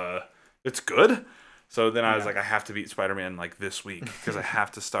 it's good. So then I was like, I have to beat Spider-Man like this week because I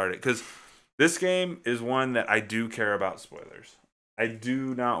have to start it. Because this game is one that I do care about spoilers. I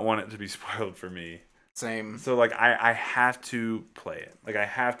do not want it to be spoiled for me. Same. So like I have to play it. Like I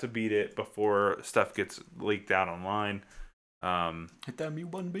have to beat it before stuff gets leaked out online. Hit that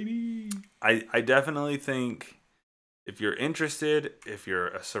mute button, baby. I definitely think if you're interested, if you're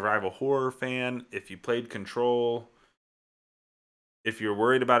a survival horror fan, if you played Control, if you're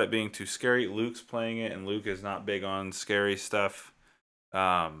worried about it being too scary, Luke's playing it, and Luke is not big on scary stuff.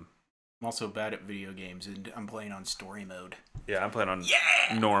 I'm also bad at video games, and I'm playing on story mode. Yeah, I'm playing on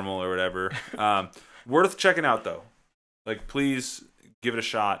normal or whatever. Worth checking out, though. Like, please give it a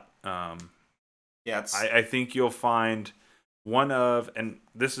shot. Yeah, I think you'll find and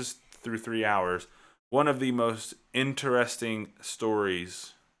this is through 3 hours, one of the most interesting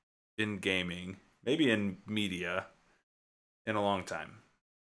stories in gaming, maybe in media, in a long time.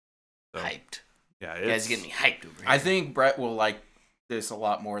 So, Hyped. Yeah, You guys get me hyped over here. I think Brett will like this a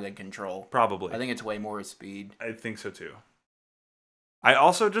lot more than Control. Probably. I think it's way more speed. I think so too. I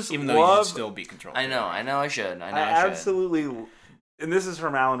also just Even though you should still be Control. I know I should. I absolutely, and this is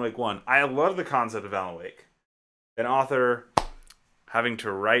from Alan Wake 1. I love the concept of Alan Wake. An author having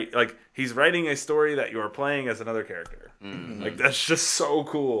to write, like, he's writing a story that you are playing as another character. Mm-hmm. Like, that's just so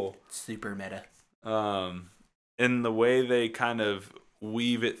cool. Super meta. And the way they kind of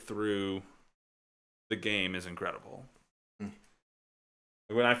weave it through the game is incredible.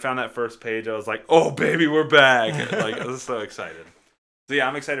 When I found that first page, I was like, oh, baby, we're back. Like, I was so excited. So, yeah,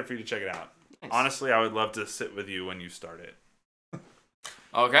 I'm excited for you to check it out. Nice. Honestly, I would love to sit with you when you start it.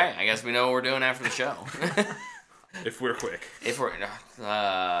 Okay, I guess we know what we're doing after the show. If we're quick. If we're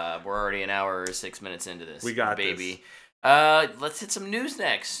already an hour or 6 minutes into this. We got baby. Let's hit some news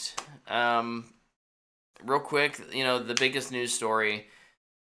next. Real quick, the biggest news story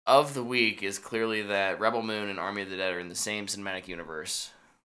of the week is clearly that Rebel Moon and Army of the Dead are in the same cinematic universe.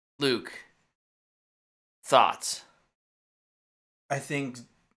 Luke, thoughts? I think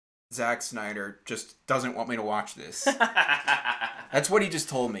Zack Snyder just doesn't want me to watch this. That's what he just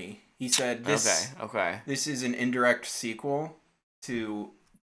told me. He said this. Okay. This is an indirect sequel to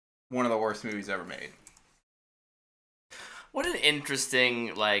one of the worst movies ever made. What an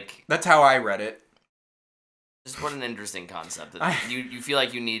interesting, That's how I read it. Just what an interesting concept. You feel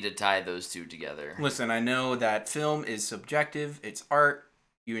like you need to tie those two together. Listen, I know that film is subjective. It's art.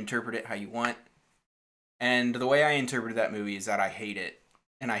 You interpret it how you want. And the way I interpreted that movie is that I hate it.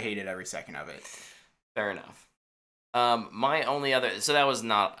 And I hated every second of it. Fair enough. My only other... So that was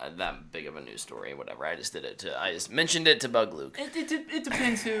not that big of a news story, whatever. I just mentioned it to bug Luke. It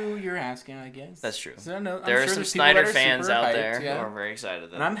depends who you're asking, I guess. That's true. So, no, there are some Snyder fans out there who are very excited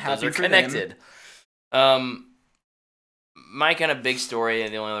that and I'm happy those are for connected. My kind of big story,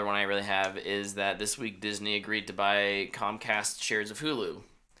 and the only other one I really have, is that this week Disney agreed to buy Comcast shares of Hulu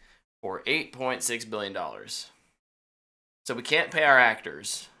for $8.6 billion. So we can't pay our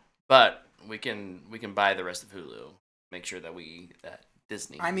actors, but we can buy the rest of Hulu. Make sure that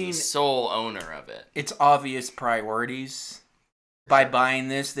Disney is the sole owner of it. It's obvious priorities. By buying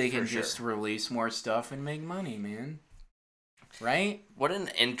this, they can just release more stuff and make money, man. Right? What an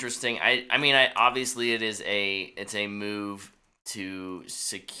interesting... obviously it's a move to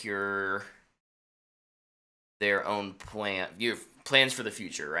secure their own plans for the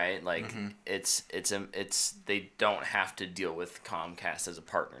future, right? They don't have to deal with Comcast as a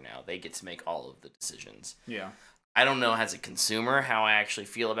partner now. They get to make all of the decisions. Yeah. I don't know as a consumer how I actually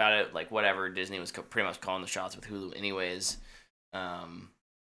feel about it. Whatever, Disney was pretty much calling the shots with Hulu anyways.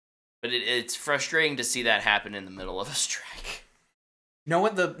 But it's frustrating to see that happen in the middle of a strike. Know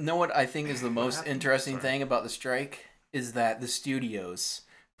what I think is the most interesting thing about the strike is that the studios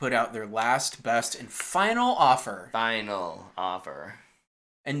put out their last, best, and final offer.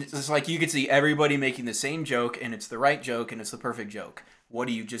 And it's like you could see everybody making the same joke, and it's the right joke, and it's the perfect joke. What,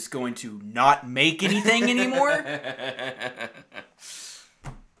 are you just going to not make anything anymore?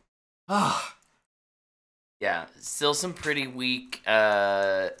 Yeah, still some pretty weak...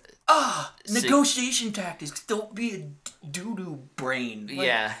 negotiation tactics. Don't be a doo-doo brain.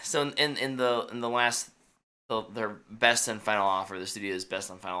 Yeah, so in the last... their best and final offer, the studio's best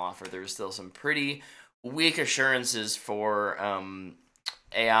and final offer, there was still some pretty weak assurances for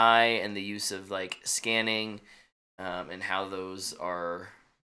AI and the use of scanning and how those are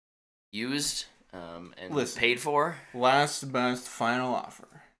used and paid for. Last best final offer.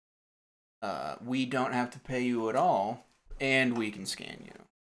 We don't have to pay you at all, and we can scan you.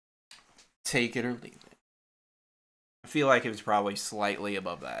 Take it or leave it. I feel like it was probably slightly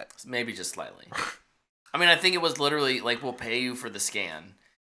above that. Maybe just slightly. I think it was literally we'll pay you for the scan,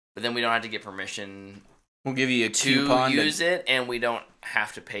 but then we don't have to get permission. We'll give you a coupon to use it, and we don't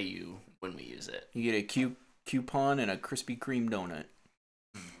have to pay you when we use it. You get a coupon and a Krispy Kreme donut.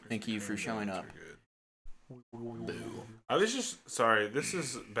 Thank you for showing up. I was just sorry. This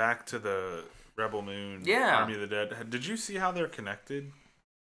is back to the Rebel Moon, Army of the Dead. Did you see how they're connected?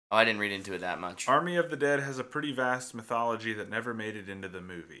 Oh, I didn't read into it that much. Army of the Dead has a pretty vast mythology that never made it into the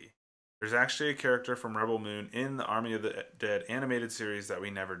movie. There's actually a character from Rebel Moon in the Army of the Dead animated series that we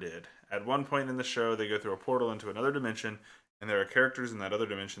never did. At one point in the show, they go through a portal into another dimension, and there are characters in that other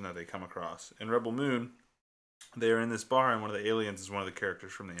dimension that they come across. In Rebel Moon, they are in this bar, and one of the aliens is one of the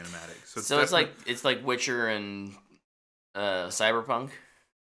characters from the animatic. So it's like Witcher and Cyberpunk? Is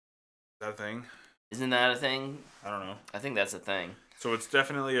that a thing? Isn't that a thing? I don't know. I think that's a thing. So it's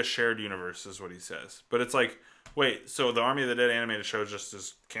definitely a shared universe, is what he says. But it's like, wait, so the Army of the Dead animated show just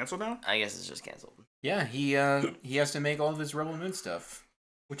is canceled now? I guess it's just canceled. Yeah, he has to make all of his Rebel Moon stuff,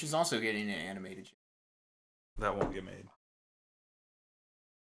 which is also getting an animated show. That won't get made.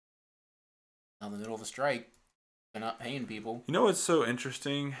 Now in the middle of a strike, they're not paying people. You know what's so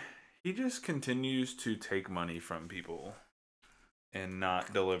interesting? He just continues to take money from people and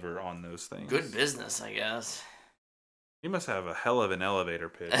not deliver on those things. Good business, I guess. He must have a hell of an elevator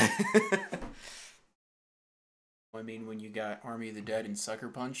pitch. I mean, when you got Army of the Dead and Sucker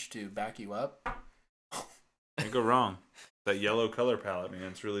Punch to back you up. Can't go wrong. That yellow color palette, man,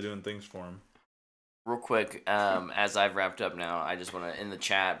 it's really doing things for him. Real quick, as I've wrapped up now, I just want to, in the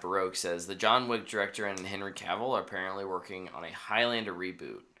chat, Baroque says, the John Wick director and Henry Cavill are apparently working on a Highlander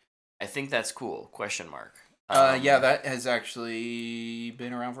reboot. I think that's cool, question mark. Yeah, that has actually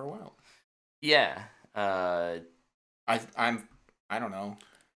been around for a while. Yeah. I don't know.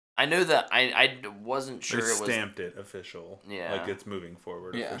 I know that I wasn't sure They it was... stamped it official. Yeah. Like it's moving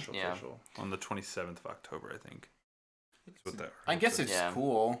forward. Yeah. Official. On the 27th of October, I think. That's what that I guess it's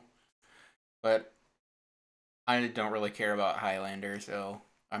cool, but I don't really care about Highlander, so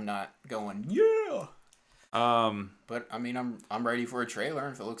I'm not going, yeah! But I mean, I'm ready for a trailer,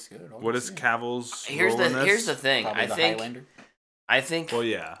 and if it looks good, what is Cavill's here's role in this? Here's the thing. Probably the Highlander. I think Well,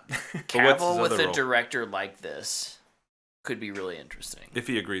 yeah. Cavill with a role? director like this could be really interesting. If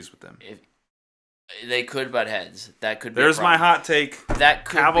he agrees with them. If they could butt heads. That could be There's my hot take. That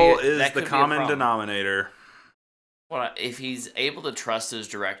could Cavill be, is that the could common be a problem. denominator. Well, if he's able to trust his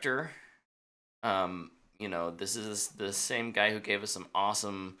director, this is the same guy who gave us some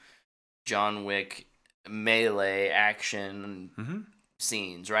awesome John Wick melee action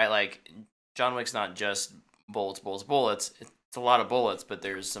scenes, right? Like, John Wick's not just bullets. It's a lot of bullets, but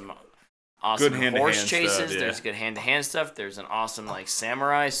there's some awesome Good horse hand-to-hand chases. stuff, yeah. There's good hand-to-hand stuff. There's an awesome, like,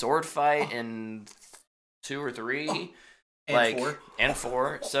 samurai sword fight in 2 or 3. And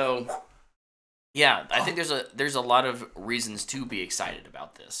 4. So... yeah, I think there's a lot of reasons to be excited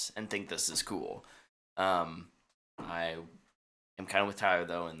about this and think this is cool. I am kind of with Tyler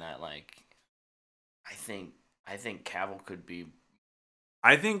though in that, like, I think Cavill could be.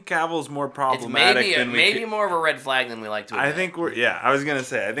 I think Cavill's more problematic it's than maybe more of a red flag than we like to admit. I think I was gonna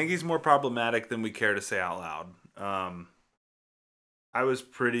say I think he's more problematic than we care to say out loud.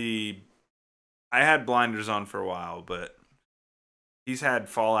 I had blinders on for a while, but he's had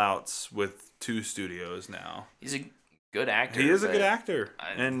fallouts with 2 studios now. He's a good actor. He is a good actor,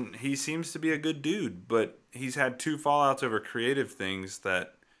 and he seems to be a good dude, but he's had 2 fallouts over creative things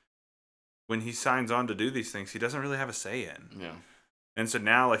that when he signs on to do these things, he doesn't really have a say in. Yeah. And so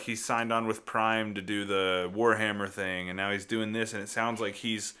now, like, he's signed on with Prime to do the Warhammer thing, and now he's doing this, and it sounds like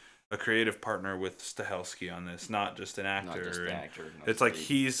he's a creative partner with Stahelski on this, not just an actor. Not just an actor. It's like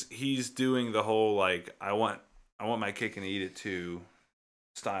he's doing the whole, like, I want my cake and eat it too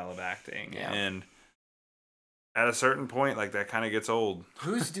style of acting. Yeah. And at a certain point, like, that kind of gets old.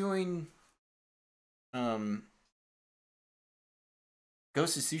 Who's doing Ghost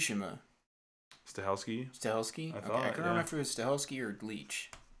of Tsushima? Stahelski? Stahelski? I Okay, thought, I couldn't yeah. remember if it was Stahelski or Leach.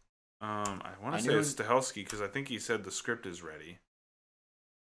 I want I to knew say it it's Stahelski because I think he said the script is ready.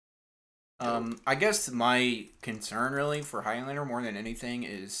 I guess my concern really for Highlander more than anything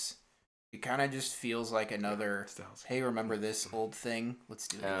is it kind of just feels like another, hey, remember this old thing? Let's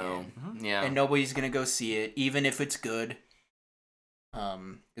do it again. Yeah. And nobody's going to go see it, even if it's good.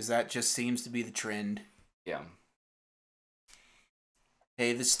 Because that just seems to be the trend. Yeah.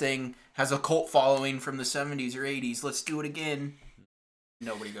 Hey, this thing has a cult following from the 70s or 80s. Let's do it again.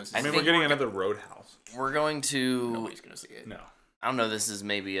 Nobody goes to see it. I mean, we're getting another Roadhouse. We're going to... Nobody's going to see it. No. I don't know, this is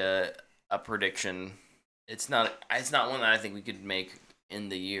maybe a prediction. It's not one that I think we could make in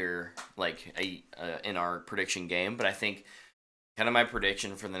the year, like in our prediction game, but I think kind of my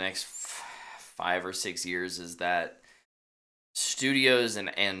prediction for the next 5 or 6 years is that studios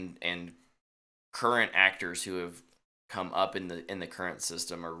and current actors who have come up in the current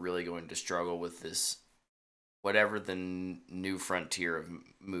system are really going to struggle with this, whatever the new frontier of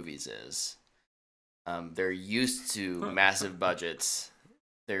movies is. They're used to massive budgets.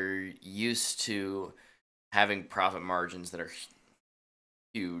 They're used to having profit margins that are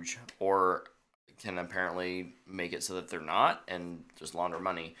huge, or can apparently make it so that they're not and just launder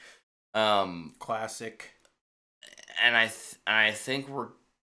money. Classic. And I think we're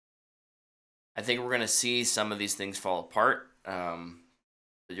gonna see some of these things fall apart.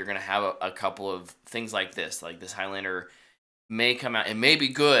 You're gonna have a couple of things like this Highlander may come out. It may be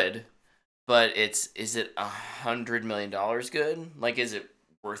good, but is it $100 million good? Like, is it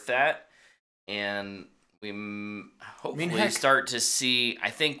worth that? And hopefully start to see. I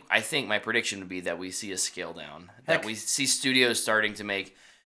think my prediction would be that we see a scale down. That we see studios starting to make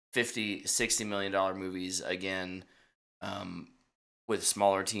 $50-$60 million movies again, with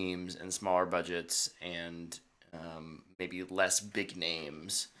smaller teams and smaller budgets and maybe less big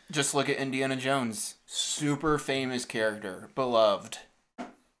names. Just look at Indiana Jones. Super famous character, beloved.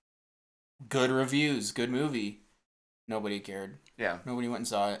 Good reviews, good movie. Nobody cared. Yeah. Nobody went and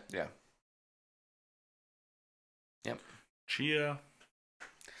saw it. Yeah. Yep. Chia.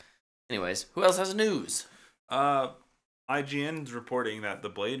 Anyways, who else has news? IGN's reporting that the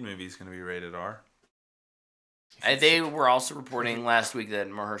Blade movie is going to be rated R. They were also reporting last week that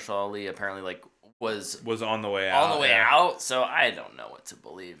Mahershala Ali apparently was on the way out. On the way out, so I don't know what to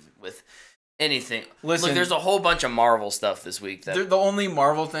believe with anything. Listen, look, there's a whole bunch of Marvel stuff this week. The only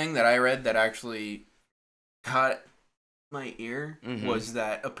Marvel thing that I read that actually caught my ear was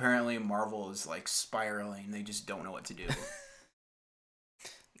that apparently Marvel is spiraling. They just don't know what to do.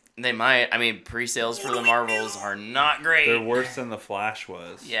 They might. I mean, pre-sales for the Marvels are not great. They're worse than The Flash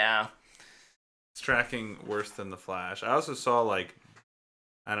was. Yeah. It's tracking worse than The Flash. I also saw, I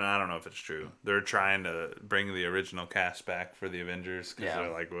don't know if it's true. They're trying to bring the original cast back for the Avengers because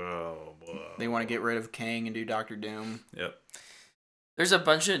they're like, whoa. They want to get rid of Kang and do Dr. Doom. Yep. There's a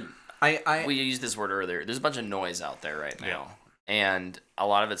bunch of... we used this word earlier. There's a bunch of noise out there right now. Yeah. And a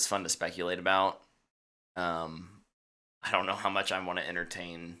lot of it's fun to speculate about. I don't know how much I want to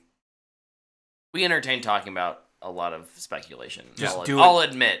entertain. We entertain talking about a lot of speculation. I'll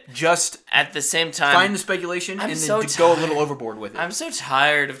admit. Just at the same time, find the speculation and then go a little overboard with it. I'm so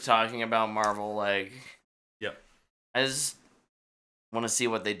tired of talking about Marvel. Yep. I just want to see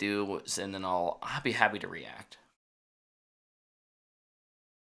what they do, and then I'll be happy to react.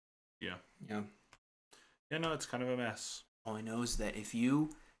 Yeah. Yeah, no, it's kind of a mess. All I know is that if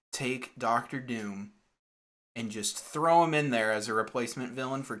you take Dr. Doom and just throw him in there as a replacement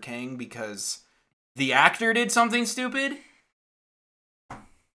villain for Kang because the actor did something stupid,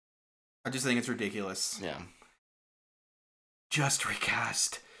 I just think it's ridiculous. Yeah. Just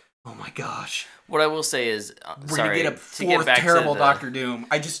recast. Oh my gosh. What I will say is, we're going to get a fourth terrible Dr. Doom.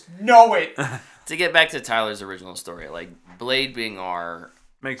 I just know it. To get back to Tyler's original story, Blade being R...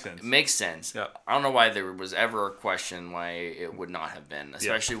 Makes sense. Yeah. I don't know why there was ever a question why it would not have been,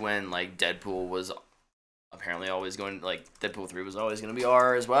 especially when Deadpool was apparently always going Deadpool 3 was always going to be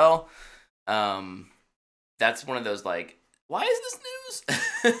R as well. That's one of those why is this news?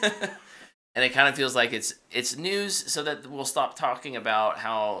 And it kind of feels like it's news so that we'll stop talking about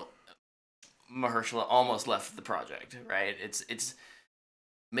how Mahershala almost left the project, right? It's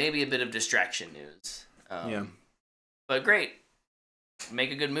maybe a bit of distraction news. But great.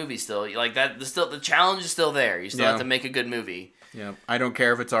 Make a good movie still. The challenge is still there. You still have to make a good movie. Yeah. I don't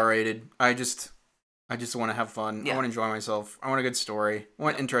care if it's R-rated. I just want to have fun. Yeah. I want to enjoy myself. I want a good story. I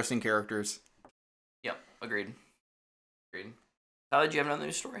want interesting characters. Yep. Agreed. Tyler, do you have another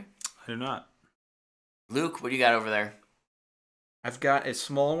news story? I do not. Luke, what do you got over there? I've got a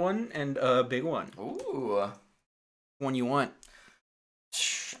small one and a big one. Ooh. One you want.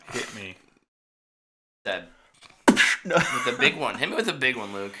 Hit me. That. No. With the big one. Hit me with the big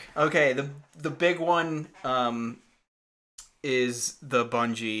one, Luke. Okay, the big one is the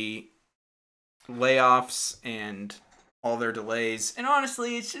Bungie layoffs and all their delays. And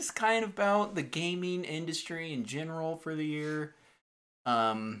honestly, it's just kind of about the gaming industry in general for the year.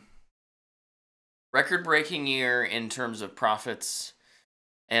 Record-breaking year in terms of profits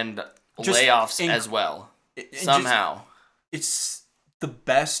and layoffs as well. Somehow. It's the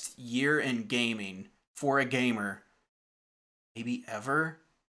best year in gaming for a gamer. Maybe ever.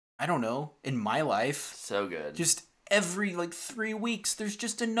 I don't know. In my life. So good. Just every 3 weeks, there's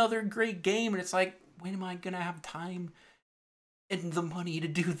just another great game. And it's when am I going to have time and the money to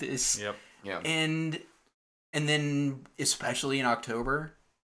do this? Yep. Yeah. And then, especially in October,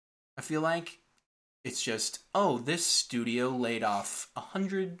 I feel like it's just, this studio laid off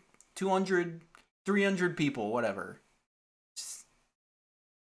 100, 200, 300 people, whatever.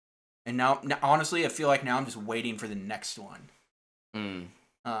 And now, honestly, I feel like now I'm just waiting for the next one.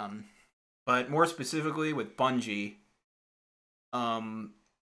 But more specifically with Bungie,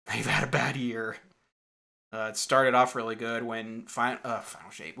 they've had a bad year. It started off really good when Final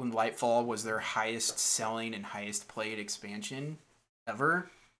Shape, when Lightfall was their highest selling and highest played expansion ever.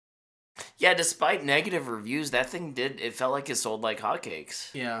 Yeah, despite negative reviews, that thing it felt like it sold like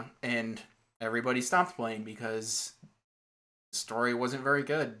hotcakes. Yeah, and everybody stopped playing because the story wasn't very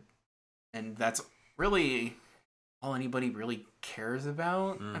good. And that's really all anybody really cares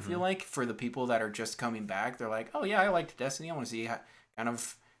about, I feel like. For the people that are just coming back, they're like, oh yeah, I liked Destiny. I want to see kind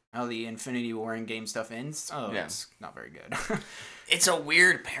of how the Infinity War and game stuff ends. Oh, yeah. It's not very good. It's a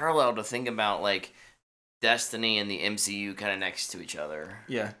weird parallel to think about, like, Destiny and the MCU kind of next to each other.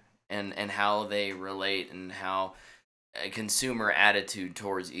 Yeah. And how they relate and how a consumer attitude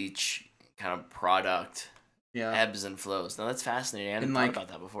towards each kind of product ebbs and flows. Now, that's fascinating. I hadn't thought about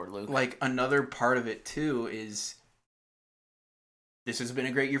that before, Luke. Like, another part of it, too, is this has been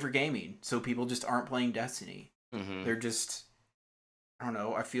a great year for gaming. So people just aren't playing Destiny. Mm-hmm. They're just, I don't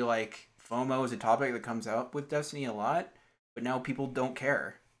know, I feel like FOMO is a topic that comes up with Destiny a lot, but now people don't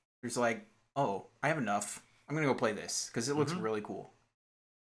care. There's like, oh, I have enough. I'm going to go play this because it looks really cool.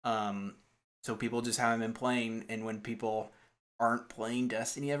 So people just haven't been playing, and when people aren't playing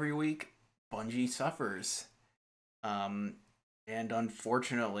Destiny every week, Bungie suffers. And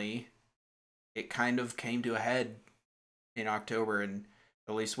unfortunately, it kind of came to a head in October, and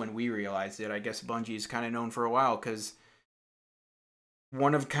at least when we realized it. I guess Bungie is kind of known for a while because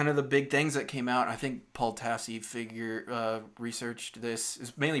one of kind of the big things that came out, I think Paul Tassi researched this,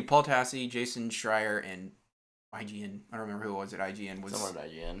 is mainly Paul Tassi, Jason Schreier, and IGN. I don't remember who it was at IGN. Someone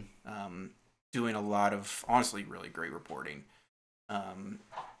at IGN. Doing a lot of, honestly, really great reporting.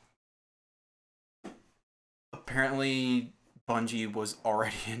 Apparently, Bungie was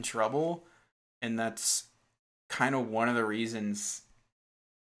already in trouble, and that's kind of one of the reasons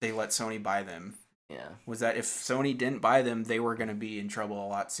they let Sony buy them. Yeah. Was that if Sony didn't buy them, they were going to be in trouble a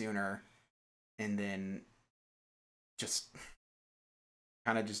lot sooner, and then just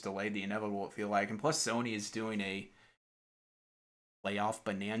kind of just delayed the inevitable, it feel like. And plus, Sony is doing a layoff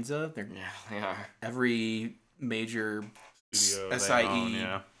bonanza. They are. Every major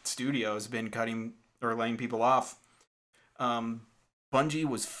SIE studio has been cutting or laying people off. Bungie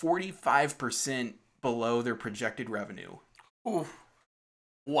was 45% below their projected revenue. Ooh.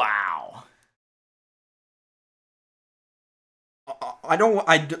 Wow. I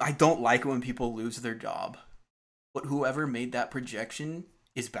don't like it when people lose their job, but whoever made that projection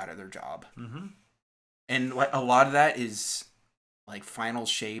is bad at their job. Mm-hmm. And like a lot of that is like Final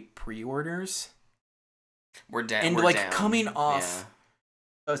Shape pre-orders. We're down. And coming off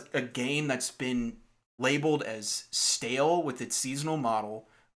a game that's been labeled as stale with its seasonal model,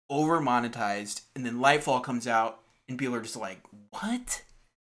 over monetized, and then Lightfall comes out and people are just like, what?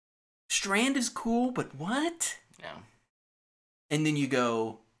 Strand is cool, but what? Yeah. And then you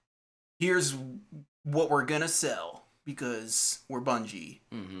go, here's what we're gonna sell because we're Bungie.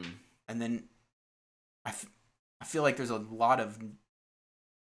 Mm-hmm. And then I feel like there's a lot of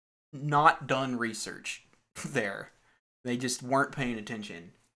not done research there. They just weren't paying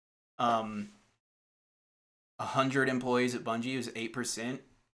attention. 100 employees at Bungie is 8%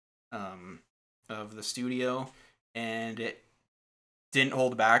 of the studio, and it didn't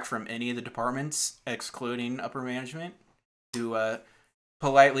hold back from any of the departments, excluding upper management, who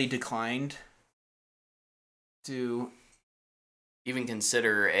politely declined to even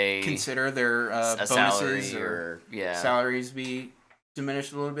consider their bonuses or salaries be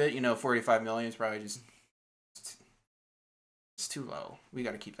diminished a little bit. 45 million is probably just it's too low. We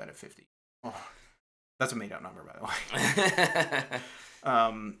got to keep that at 50. Oh, that's a made up number, by the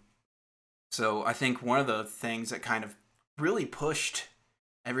way. So I think one of the things that kind of really pushed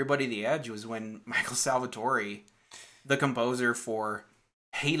everybody to the edge was when Michael Salvatore, the composer for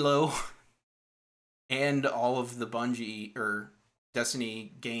Halo and all of the Bungie or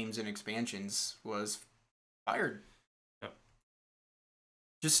Destiny games and expansions, was fired. Yep.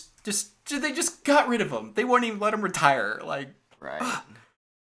 They just got rid of him. They wouldn't even let him retire. Like, right.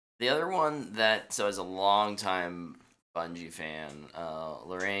 The other one that, so as a longtime Bungie fan,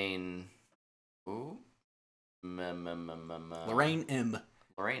 Lorraine. Ooh. Lorraine M.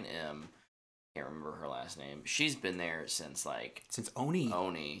 Lorraine M. Can't remember her last name. She's been there since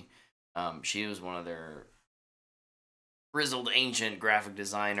Oni. She was one of their grizzled ancient graphic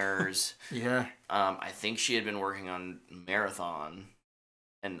designers. Yeah. I think she had been working on Marathon.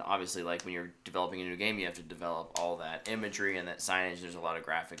 And obviously, like, when you're developing a new game, you have to develop all that imagery and that signage. There's a lot of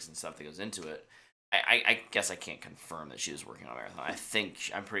graphics and stuff that goes into it. I guess I can't confirm that she was working on Marathon.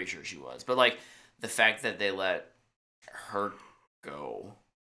 I'm pretty sure she was. But, like, the fact that they let her go,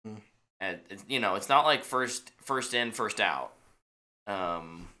 and it's not like first in, first out.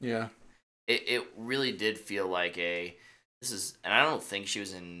 Yeah. It really did feel like and I don't think she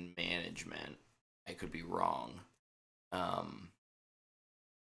was in management. I could be wrong.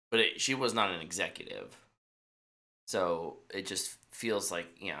 But she was not an executive. So it just feels like,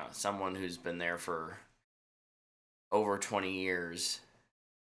 someone who's been there for over 20 years.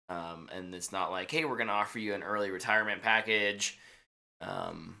 And it's not like, hey, we're going to offer you an early retirement package.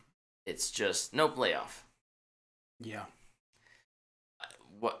 It's just, nope, layoff. Yeah.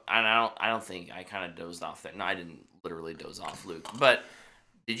 what I don't think I kind of dozed off there. No, I didn't literally doze off, Luke. But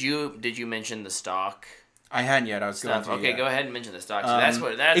did you mention the stock? I hadn't yet. I was Stuff. going to. Okay, yeah. Go ahead and mention the stock.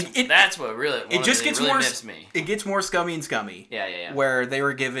 So that's what really it just gets really more miffs me. It gets more scummy and scummy. Yeah. Where they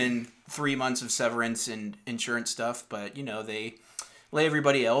were given 3 months of severance and insurance stuff, but they lay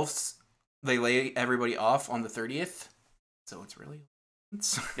everybody off on the 30th. So it's really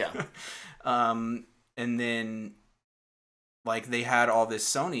yeah. And then like they had all this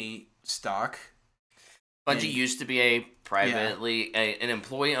Sony stock. Bungie used to be a privately an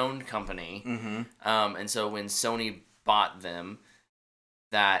employee-owned company, and so when Sony bought them,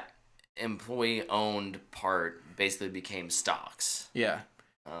 that employee-owned part basically became stocks. Yeah,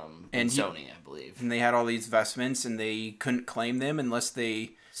 and Sony, I believe, and they had all these investments, and they couldn't claim them unless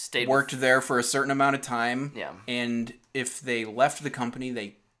they stayed worked there for a certain amount of time. Yeah, and if they left the company,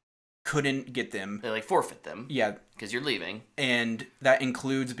 they couldn't get them. They forfeit them. Yeah, because you're leaving, and that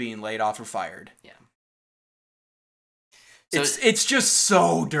includes being laid off or fired. Yeah. So it's just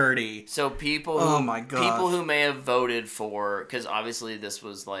so dirty. So people who may have voted for, because obviously this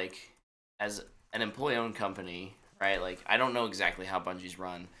was as an employee-owned company, right? Like I don't know exactly how Bungie's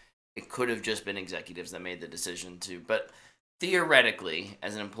run. It could have just been executives that made the decision to, but theoretically,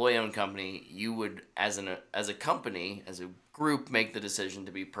 as an employee-owned company, you would, as a company, as a group, make the decision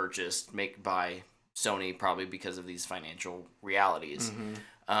to be purchased, by Sony, probably because of these financial realities.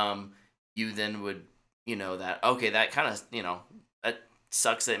 You then would. That kind of, that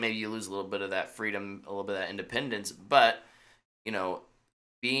sucks that maybe you lose a little bit of that freedom, a little bit of that independence, but,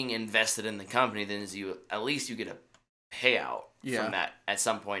 being invested in the company, then at least you get a payout from that at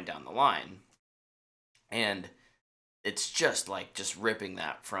some point down the line. And it's just ripping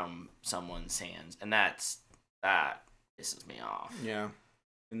that from someone's hands. And that pisses me off. Yeah.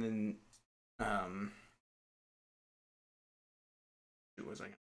 And then, who was I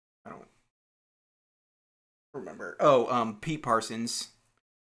don't remember. Pete Parsons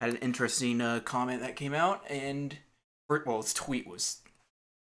had an interesting comment that came out, and his tweet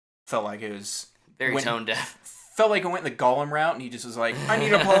felt like it was very tone deaf. Felt like it went the Gollum route, and he just was like, "I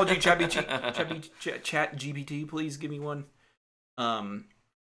need an apology, Chat GPT, please give me one."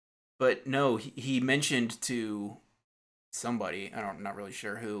 But no, he mentioned to somebody, I'm not really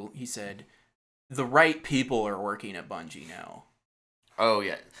sure who. He said, "The right people are working at Bungie now." Oh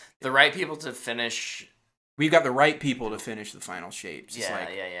yeah, the right people to finish. We've got the right people to finish the final shapes.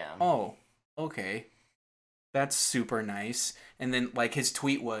 Yeah. Oh, okay. That's super nice. And then, his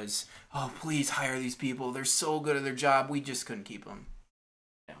tweet was, "Oh, please hire these people. They're so good at their job. We just couldn't keep them."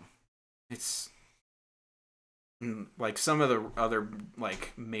 Yeah. It's, some of the other,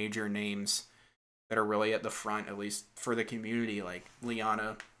 major names that are really at the front, at least for the community, like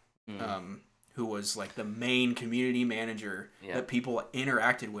Liana, who was, the main community manager that people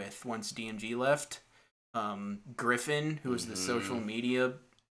interacted with once DMG left. Griffin, who was the social media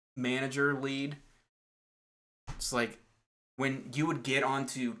manager lead. It's when you would get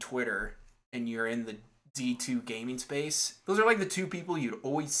onto Twitter and you're in the D2 gaming space, those are the two people you'd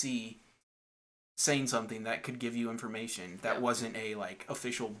always see saying something that could give you information that wasn't a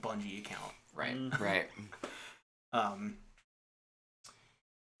official Bungie account. Right.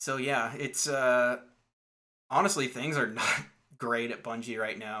 So yeah, it's honestly, things are not great at Bungie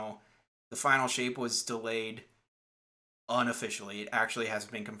right now. The final shape was delayed unofficially. It actually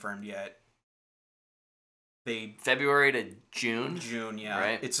hasn't been confirmed yet. February to June? June, yeah.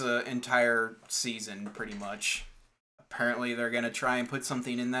 Right. It's an entire season, pretty much. Apparently, they're going to try and put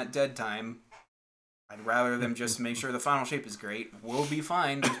something in that dead time. I'd rather them just make sure the final shape is great. We'll be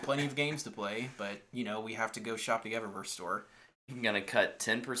fine. There's plenty of games to play, but, we have to go shop the Eververse store. You're going to cut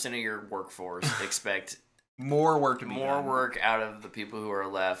 10% of your workforce, expect more work to be done. More work out of the people who are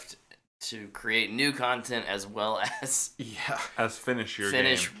left to create new content as well as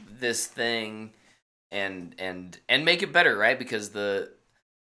finish this thing and make it better, right? Because the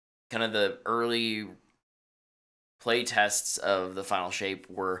kind of the early play tests of the final shape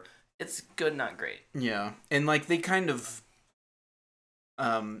it's good, not great. Yeah. And they kind of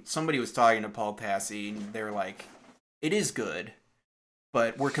somebody was talking to Paul Tassi, and they were like, it is good,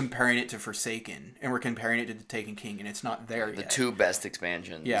 but we're comparing it to Forsaken, and we're comparing it to The Taken King, and it's not there yet. The two best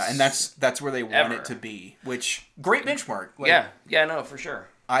expansions. Yeah, and that's where they want it to be, which, great benchmark. No, for sure.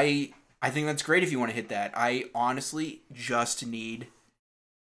 I think that's great if you want to hit that. I honestly just need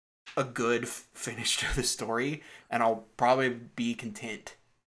a good finish to the story, and I'll probably be content.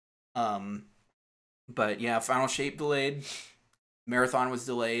 But yeah, Final Shape delayed. Marathon was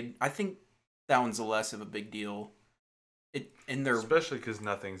delayed. I think that one's less of a big deal. Especially because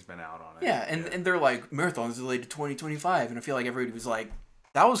nothing's been out on it. Yeah, and they're Marathon's delayed to 2025, and I feel like everybody was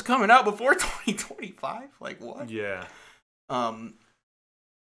that was coming out before 2025. Like what? Yeah.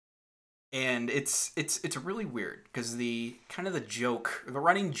 And it's really weird because the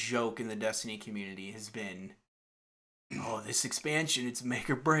running joke in the Destiny community has been, oh, this expansion, it's make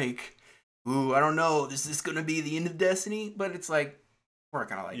or break. Ooh, I don't know, is this gonna be the end of Destiny? But it's like, we're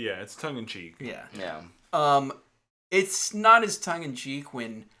kind of like, yeah, it's tongue in cheek. Yeah. It's not as tongue in cheek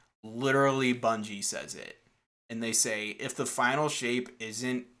when literally Bungie says it, and they say if the final shape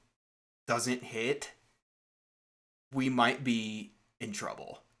doesn't hit, we might be in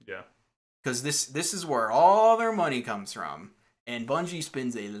trouble. Yeah. Because this is where all their money comes from. And Bungie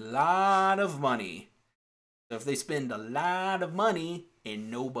spends a lot of money. So if they spend a lot of money and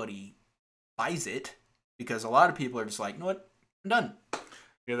nobody buys it, because a lot of people are just like, you know what? I'm done.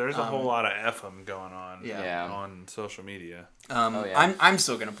 Yeah, there's a whole lot of FM going on Yeah. on social media. I'm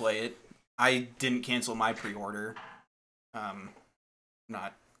still going to play it. I didn't cancel my pre-order.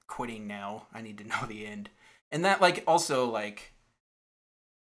 Not quitting now. I need to know the end. And that, like, also, like,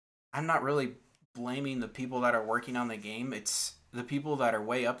 I'm not really blaming the people that are working on the game. It's the people that are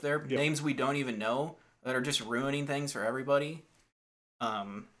way up there, Yep. names we don't even know, that are just ruining things for everybody.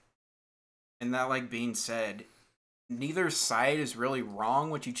 And that, like, being said, neither side is really wrong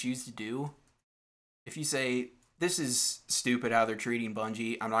what you choose to do. If you say, this is stupid how they're treating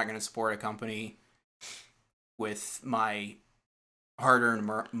Bungie, I'm not going to support a company with my hard-earned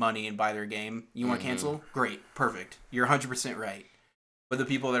money and buy their game. You want to cancel? Great. Perfect. You're 100% right. But the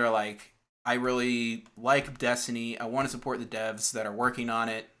people that are like, I really like Destiny, I want to support the devs that are working on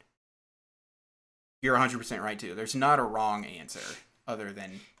it, you're 100% right too. There's not a wrong answer other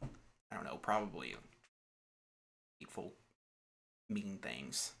than, I don't know, probably hateful, mean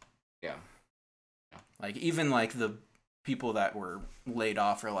things. Yeah. Like, even like the people that were laid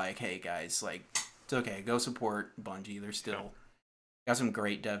off are like, hey guys, like, it's okay, go support Bungie. They're still got some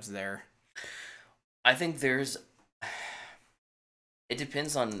great devs there. I think it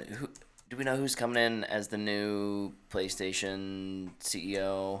depends on who. Do we know who's coming in as the new PlayStation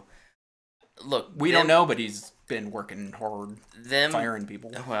CEO? Look, We don't know, but he's been working hard, firing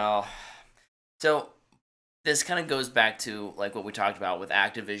people. Well, so this kind of goes back to like what we talked about with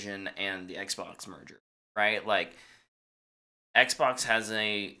Activision and the Xbox merger, right? Like, Xbox has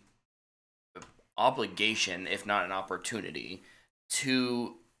a obligation, if not an opportunity,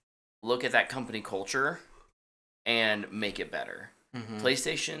 to look at that company culture and make it better.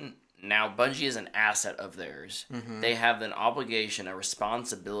 PlayStation, now Bungie is an asset of theirs. They have an obligation, a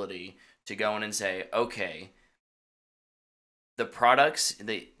responsibility to go in and say, okay, the products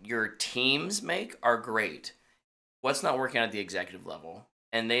that your teams make are great. What's not working at the executive level?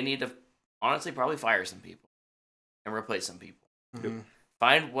 And they need to honestly probably fire some people and replace some people.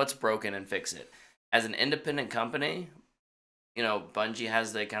 Find what's broken and fix it. As an independent company, you know, Bungie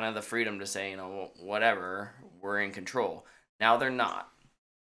has the kind of the freedom to say, you know, whatever, we're in control. Now they're not.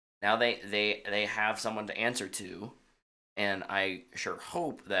 Now they have someone to answer to, and I sure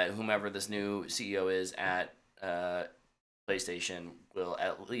hope that whomever this new CEO is at PlayStation will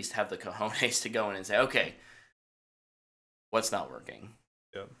at least have the cojones to go in and say, okay, what's not working?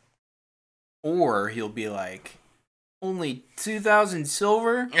 Yep. Or he'll be like, only 2,000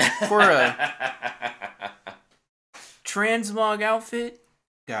 silver for a transmog outfit?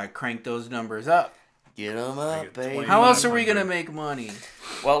 Gotta crank those numbers up. Get them up, baby. How else are we gonna make money?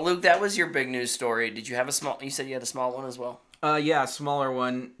 Well, Luke, that was your big news story. Did you have you said you had a small one as well? Yeah, a smaller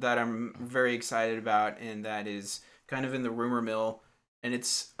one that I'm very excited about, and that is kind of in the rumor mill. And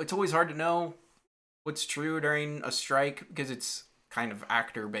it's always hard to know what's true during a strike because it's kind of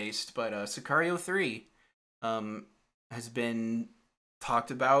actor based. But Sicario 3 has been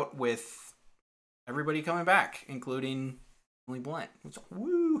talked about with everybody coming back, including Emily Blunt.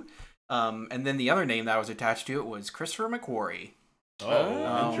 Woo! And then the other name that was attached to it was Christopher McQuarrie.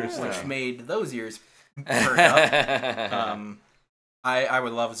 Oh, interesting. Which made those ears perk up. I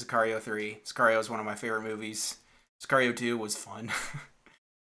would love a Sicario 3. Sicario is one of my favorite movies. Sicario 2 was fun.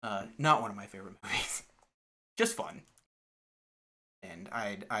 Not one of my favorite movies. Just fun. And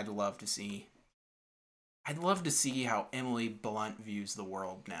I'd love to see how Emily Blunt views the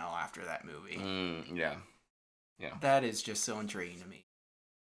world now after that movie. Yeah. That is just so intriguing to me.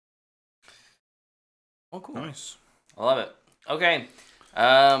 Oh, cool. Nice. I love it. Okay.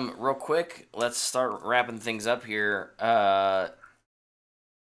 Real quick, let's start wrapping things up here.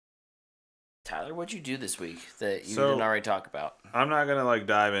 Tyler, what'd you do this week that you didn't already talk about? I'm not gonna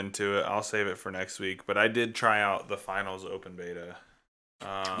dive into it. I'll save it for next week. But I did try out the finals open beta.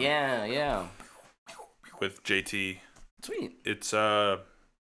 Yeah. With JT. Sweet. It's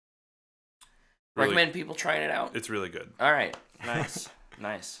recommend people trying it out. It's really good. All right. Nice.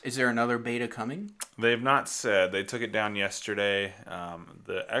 Nice. Is there another beta coming? They've not said. They took it down yesterday.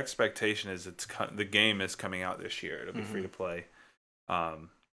 The expectation is the game is coming out this year. It'll be free to play.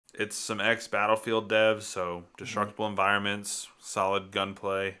 It's some ex-Battlefield devs, so destructible environments, solid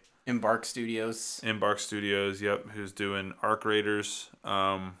gunplay. Embark Studios, yep, who's doing Arc Raiders.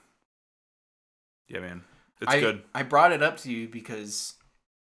 Yeah, man. It's good. I brought it up to you because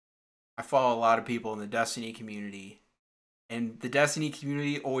I follow a lot of people in the Destiny community, and the Destiny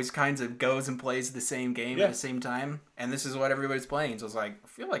community always kinds of goes and plays the same game at the same time, and this is what everybody's playing. So I was like, I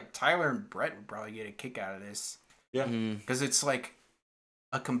feel like Tyler and Brett would probably get a kick out of this. Yeah. Because it's like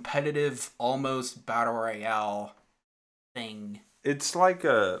a competitive, almost battle royale thing. It's like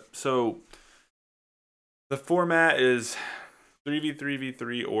so the format is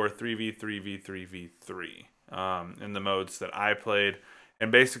 3v3v3 or 3v3v3v3 in the modes that I played.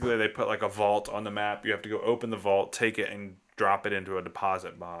 And basically they put like a vault on the map. You have to go open the vault, take it, and drop it into a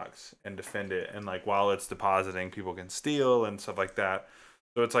deposit box and defend it. And like while it's depositing, people can steal and stuff like that.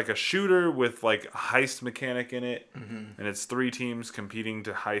 So it's like a shooter with like a heist mechanic in it. And it's 3 teams competing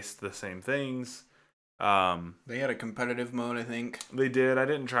to heist the same things. They had a competitive mode, I think. They did. I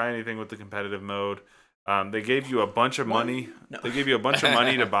didn't try anything with the competitive mode. They gave you a bunch of money. No. They gave you a bunch of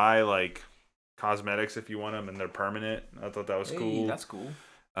money to buy like cosmetics if you want them, and they're permanent. I thought that was cool. That's cool.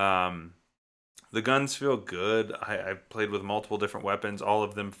 The guns feel good. I played with multiple different weapons. All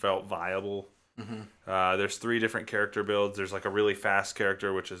of them felt viable. There's 3 different character builds. There's like a really fast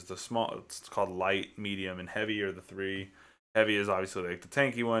character, which is the small. It's called light, medium, and heavy are the 3. Heavy is obviously like the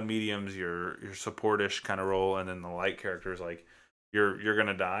tanky one. Medium's your supportish kind of role, and then the light character is like you're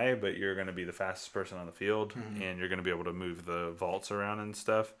gonna die, but you're gonna be the fastest person on the field, and you're gonna be able to move the vaults around and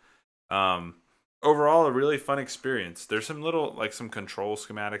stuff. Overall, a really fun experience. There's some little like some control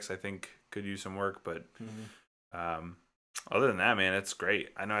schematics I think could use some work, but other than that, man, it's great.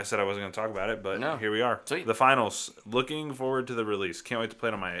 I know I said I wasn't going to talk about it, but here we are. Sweet. The finals. Looking forward to the release. Can't wait to play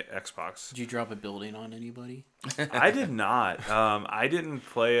it on my Xbox. Did you drop a building on anybody? I did not. I didn't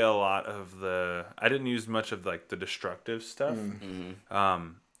play a lot of I didn't use much of like the destructive stuff.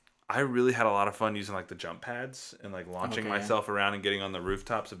 I really had a lot of fun using like the jump pads and like launching myself around and getting on the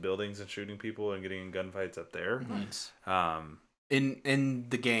rooftops of buildings and shooting people and getting in gunfights up there. Nice. In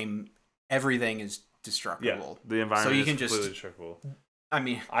the game, everything is destructible. Yeah, the environment so you can is completely destructible. I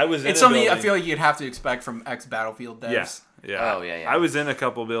mean, it's something I feel like you'd have to expect from ex-Battlefield devs. Yeah. Oh, yeah. I was in a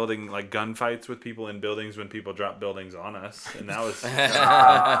couple building like gunfights with people in buildings when people dropped buildings on us, and that was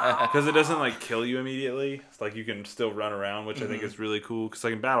because it doesn't like kill you immediately. It's like you can still run around, which I think is really cool. Because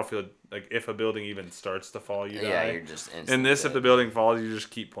like in Battlefield, like if a building even starts to fall, you die. Yeah, you're just instantly in this, dead. if the building falls, you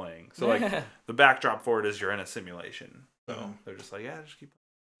just keep playing. So like the backdrop for it is you're in a simulation. So they're just like, just keep.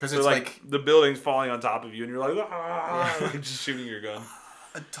 Because it's like the building's falling on top of you, and you're like, like just shooting your gun.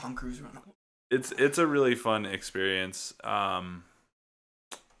 A Tom Cruise run. It's a really fun experience. Yeah,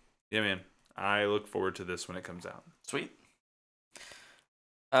 man. I look forward to this when it comes out. Sweet.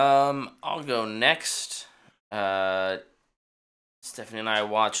 I'll go next. Stephanie and I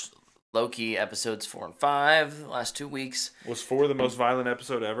watched Loki episodes 4 and 5 the last 2 weeks. Was 4 the most violent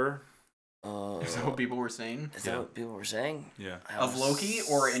episode ever? Is that what people were saying? Is that what people were saying? Yeah. Of Loki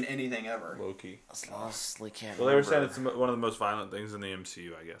or in anything ever? Loki. I honestly can't remember. They were saying it's one of the most violent things in the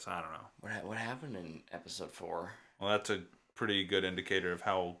MCU, I guess. I don't know. What happened in episode 4? Well, that's a pretty good indicator of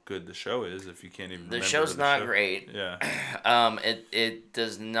how good the show is if you can't even remember. The show's not great. Yeah. It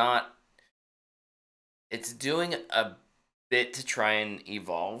does not... It's doing a bit to try and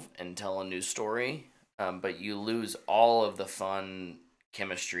evolve and tell a new story, but you lose all of the fun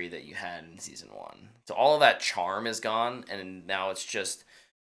chemistry that you had in season 1. So all of that charm is gone, and now it's just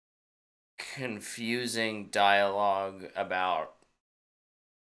confusing dialogue about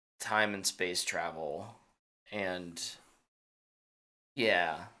time and space travel, and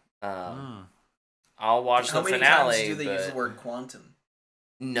I'll watch the finale. How many times do they use the word quantum?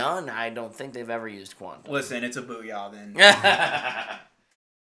 None. I don't think they've ever used quantum. Listen, it's a booyah then.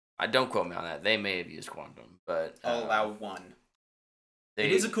 I don't quote me on that. They may have used quantum, but I'll allow one.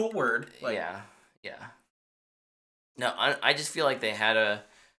 It is a cool word. Yeah. No, I just feel like they had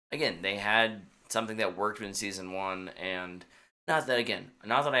they had something that worked in season 1, and not that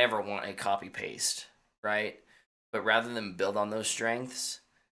I ever want a copy paste, right? But rather than build on those strengths,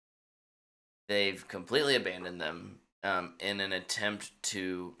 they've completely abandoned them in an attempt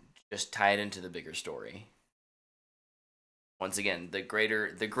to just tie it into the bigger story. Once again, the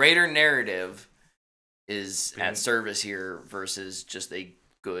greater narrative is at service here versus just a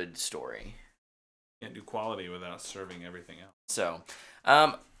good story. Can't do quality without serving everything else. So,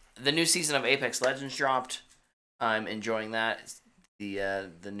 the new season of Apex Legends dropped. I'm enjoying that.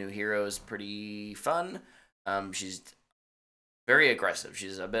 the new hero is pretty fun. She's very aggressive.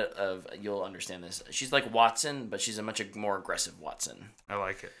 She's a bit of, you'll understand this. She's like Watson, but she's a much more aggressive Watson. I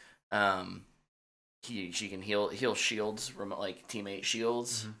like it. She can heal shields, like teammate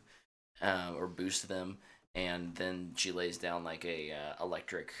shields, or boost them, and then she lays down like a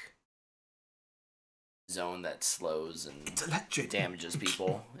electric zone that slows and damages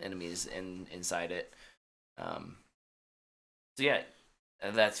people, enemies inside it. So yeah,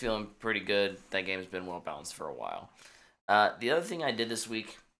 that's feeling pretty good. That game's been well balanced for a while. The other thing I did this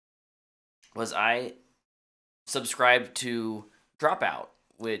week was I subscribed to Dropout,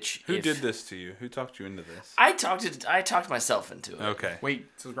 which Who did this to you? Who talked you into this? I talked myself into it. Okay. Wait,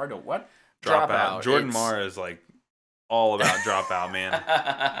 subscribe to what? Dropout. Jordan Marr is like all about Dropout, man.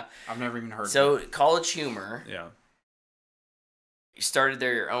 I've never even heard of it. So College Humor Yeah. started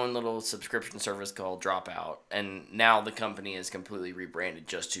their own little subscription service called Dropout, and now the company is completely rebranded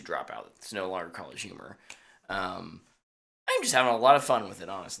just to Dropout. It's no longer College Humor. I'm just having a lot of fun with it,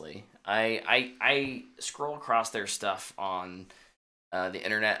 honestly. I scroll across their stuff on the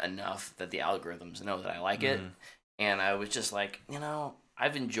internet enough that the algorithms know that I like it, and I was just like,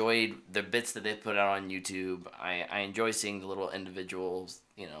 I've enjoyed the bits that they put out on YouTube. I enjoy seeing the little individuals,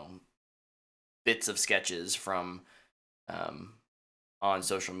 bits of sketches from on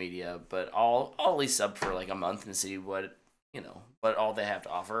social media, but I'll at least sub for like a month and see what all they have to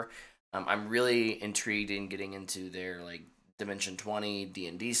offer. I'm really intrigued in getting into their like Dimension 20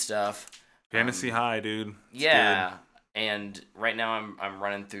 D&D stuff. Fantasy High, dude. It's yeah. good. And right now I'm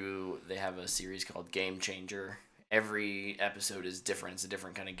running through, they have a series called Game Changer. Every episode is different. It's a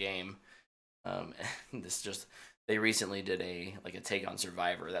different kind of game. They recently did a take on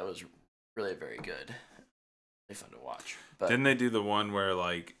Survivor. That was really very good. Really fun to watch. But Didn't they do the one where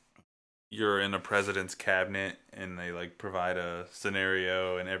like you're in a president's cabinet and they like provide a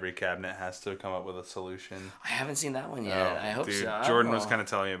scenario and every cabinet has to come up with a solution? I haven't seen that one yet. I hope dude, so. Jordan was kind of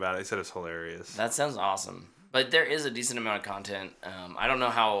telling me about it. He said it's hilarious. That sounds awesome. But there is a decent amount of content. I don't know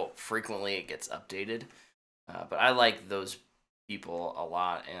how frequently it gets updated, but I like those people a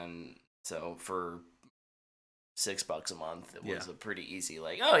lot, and so for $6 a month, it was a pretty easy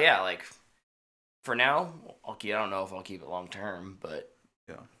for now. I don't know if I'll keep it long term, but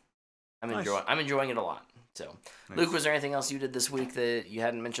I'm enjoying it a lot. So, nice. Luke, was there anything else you did this week that you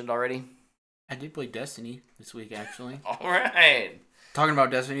hadn't mentioned already? I did play Destiny this week, actually. All right. Talking about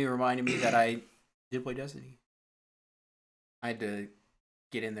Destiny reminded me that I did play Destiny. I had to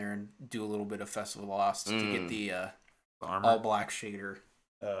get in there and do a little bit of Festival Lost to get the all black shader.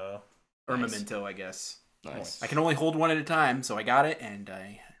 Memento, I guess. Nice. I can only hold one at a time, so I got it and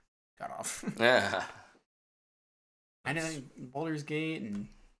I got off. Yeah. I did Baldur's Gate and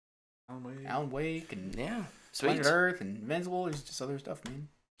Alan Wake and sweet. Planet Earth and Invincible. There's just other stuff, man.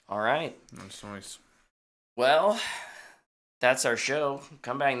 All right. That's nice. Well, that's our show.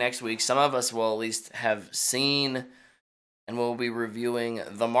 Come back next week. Some of us will at least have seen, and we'll be reviewing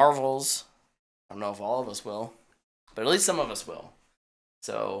The Marvels. I don't know if all of us will, but at least some of us will.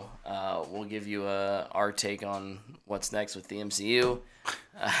 So we'll give you our take on what's next with the MCU,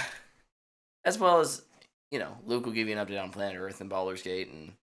 as well as, Luke will give you an update on Planet Earth and Baldur's Gate,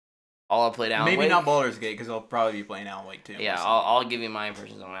 and I'll play Alan Wake. Maybe not Baldur's Gate, because I'll probably be playing Alan Wake too. Yeah, I'll give you my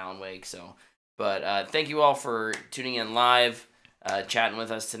impressions on Alan Wake. So, but thank you all for tuning in live, chatting with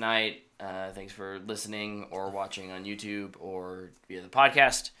us tonight. Thanks for listening or watching on YouTube or via the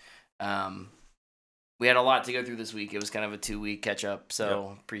podcast. We had a lot to go through this week. It was kind of a 2-week catch up.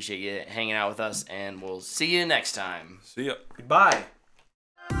 So appreciate you hanging out with us, and we'll see you next time. See ya. Goodbye.